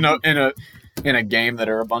Warzone in a game that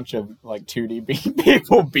are a bunch of like 2D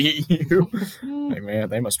people beat you. Like, man,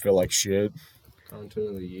 they must feel like shit. Content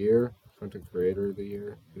of the year, content creator of the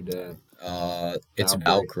year. Who dat? It's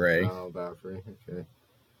Valkyrie. Oh, Valkyrie. Okay.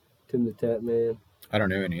 Tim the Tap Man. I don't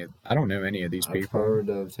know any of these I've people. heard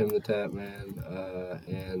of Tim the Tap Man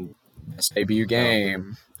and Best debut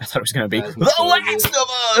game. I thought it was gonna be The Phasmophobia. Last of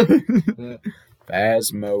Us.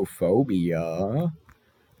 Phasmophobia.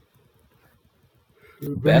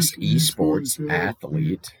 Best esports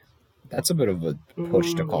athlete. That's a bit of a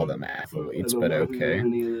push to call them athletes, but okay.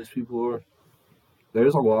 Any of those people are.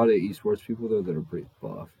 There's a lot of esports people though that are pretty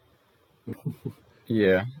buff.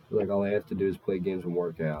 Yeah. Like all they have to do is play games and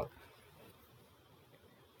work out.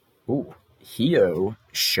 Ooh. Hio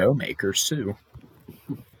Showmaker Sue.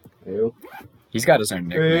 Ew. He's got his own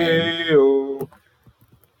nickname. Ew.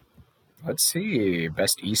 Let's see.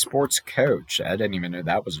 Best esports coach. I didn't even know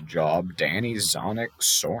that was a job. Danny Zonic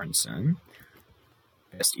Sorensen.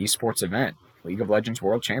 Best esports event. League of Legends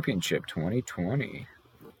World Championship 2020.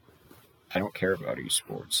 I don't care about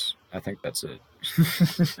esports. I think that's it.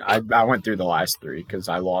 I went through the last three because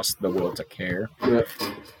I lost the will to care. Yep.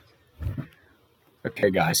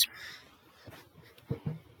 Okay, guys.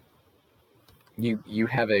 You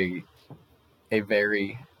have a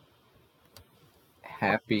very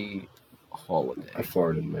happy holiday. I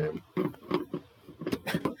farted, man.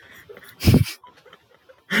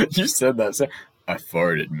 You said that. I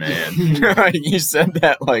farted, man. You said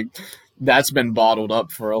that like that's been bottled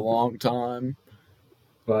up for a long time.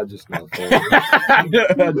 Well, I just not farted. I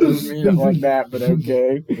didn't mean it like that, but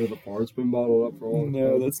okay. The fart's been bottled up for a long time.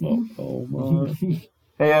 No, that's not. Oh my.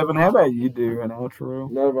 Hey Evan, how about you do an outro?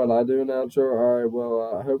 Know what I do an outro? Alright,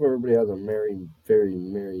 well, I hope everybody has a very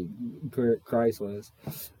merry Christmas.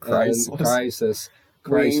 Crisis. Crisis.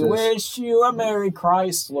 We wish you a Merry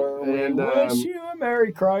Chrysler. And, we wish you a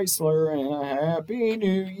Merry Chrysler and a Happy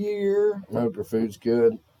New Year. I hope your food's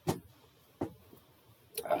good.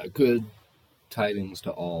 Good tidings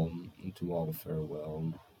to all, and to all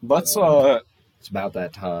farewell. Let's It's about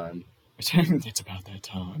that time. It's about that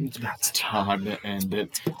time. It's about time to end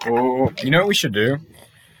it. Oh, you know what we should do?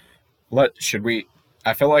 I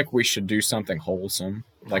feel like we should do something wholesome,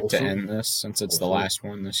 like to end this, since it's the last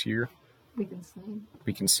one this year. We can sing.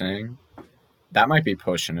 We can sing. That might be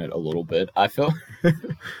pushing it a little bit. I feel.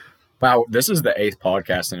 Wow, this is the 8th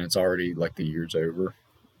podcast, and it's already like the year's over.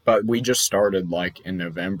 But we just started like in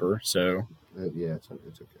November, so. Yeah, it's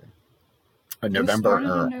okay. November. We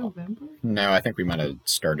started in November? No, I think we might have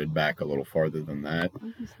started back a little farther than that.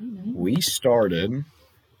 Okay. We started.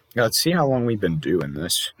 Let's see how long we've been doing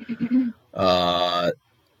this.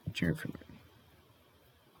 June,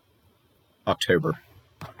 October.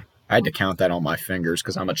 I had to count that on my fingers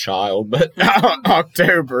because I'm a child, but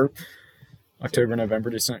October,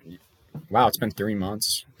 November, December. Wow, it's been 3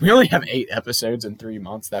 months. We only have 8 episodes in 3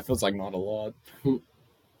 months. That feels like not a lot.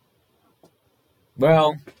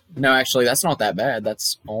 Well, no, actually, that's not that bad.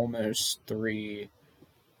 That's almost 3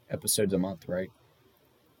 episodes a month, right?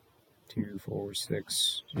 2, 4,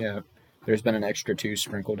 6. Yeah, there's been an extra 2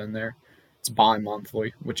 sprinkled in there. It's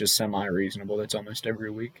bi-monthly, which is semi-reasonable. That's almost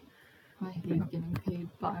every week. I hate getting paid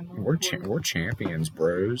by month. We're champions,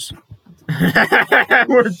 bros.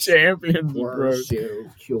 We're champions, bros.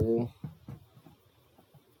 Cool.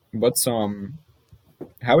 What's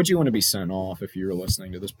how would you want to be sent off if you were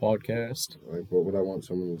listening to this podcast? Like, what would I want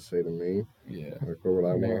someone to say to me? Yeah. Like, what would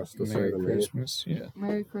I want us to say Merry to Christmas. Yeah.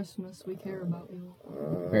 Merry Christmas. We care about you.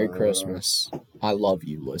 me? Merry Christmas. I love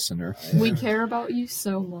you, listener. We care about you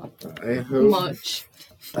so much.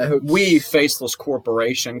 I hope We, Faceless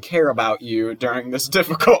Corporation, care about you during this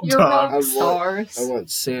difficult You're time. rock stars. I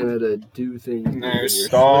want Santa to do things. in No, your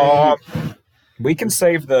stop. We can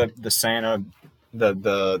save the Santa,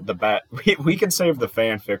 the bat. We can save the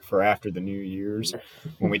fanfic for after the New Year's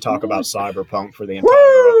when we talk about Cyberpunk for the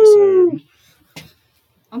entire episode.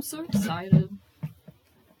 I'm so excited.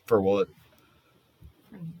 For what?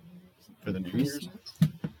 For New Year's. For the New Year's?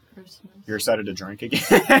 Christmas. You're excited to drink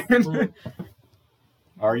again?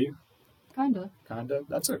 Are you? Kinda. Kinda.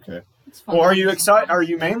 That's okay. It's fun. Well, are you excited? Are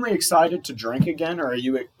you mainly excited to drink again, or are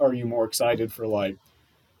you more excited for like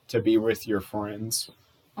to be with your friends?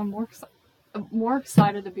 I'm more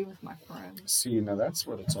excited to be with my friends. See, now that's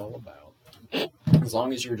what it's all about. As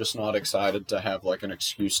long as you're just not excited to have like an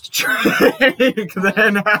excuse to drink,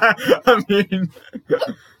 then I mean,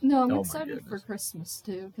 No, I'm Oh my excited for goodness. Christmas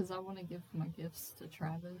too because I want to give my gifts to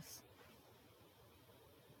Travis.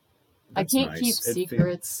 I That's can't nice. keep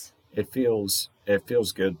secrets. It feels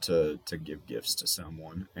good to give gifts to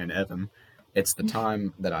someone. And Evan, it's the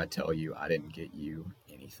time that I tell you I didn't get you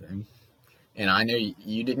anything, and I know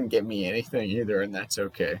you didn't get me anything either, and that's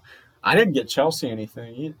okay. I didn't get Chelsea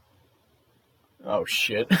anything either. Oh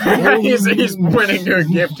shit! he's pointing to a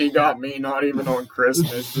gift he got me, not even on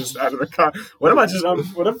Christmas, just out of the car. What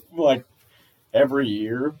if like every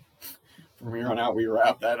year from here on out we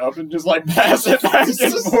wrap that up and just like pass it back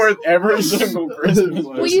and forth every single Christmas?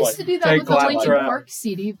 We Just, used like, to do that take with the claptrap. Linkin Park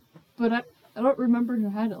CD, but I don't remember who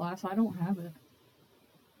had it last. I don't have it.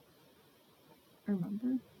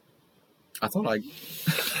 Remember? I thought I gave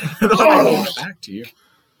it back to you.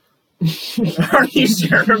 Are you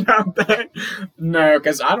sure about that? No,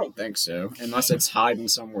 because I don't think so. Unless it's hiding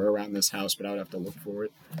somewhere around this house, but I would have to look for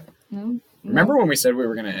it. No. Remember when we said we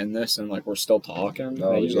were going to end this and like we're still talking?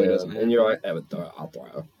 Oh, That usually yeah. doesn't. And you know, I have it. I'll throw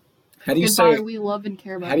it. How do you Goodbye, say? we love and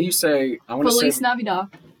care about How do you say? I want to Feliz say. Navidad.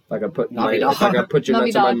 Like I put Navidad. if I could put your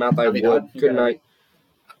nuts in my Navidad. mouth, I Navidad. would. You Good got night. it.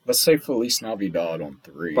 Let's say Feliz Navidad on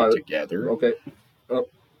 3 But- together. Okay.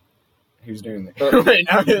 Who's doing the? Wait,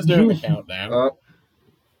 now who's doing the countdown?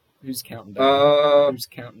 Who's counting down? Who's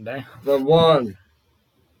counting down? The 1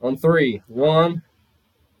 on 3. 1.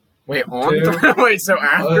 Wait, on 2. 3? Wait, so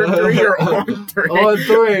after 3 or on 3? On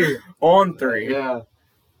 3. On 3. Yeah.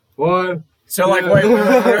 1. So like, wait,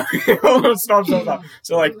 hold on, stop.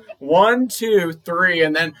 So like, 1, 2, 3,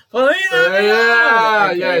 and then Feliz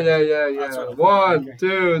Navidad! Okay. That's what I'm 1, thinking.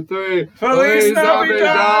 2, 3. Feliz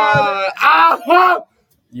Navidad! Ah!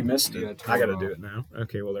 You missed You it. gotta I turn gotta it do off. it now.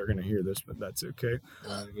 Okay, well they're gonna hear this, but that's okay.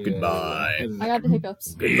 Yeah. Goodbye. I got the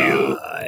hiccups. Goodbye.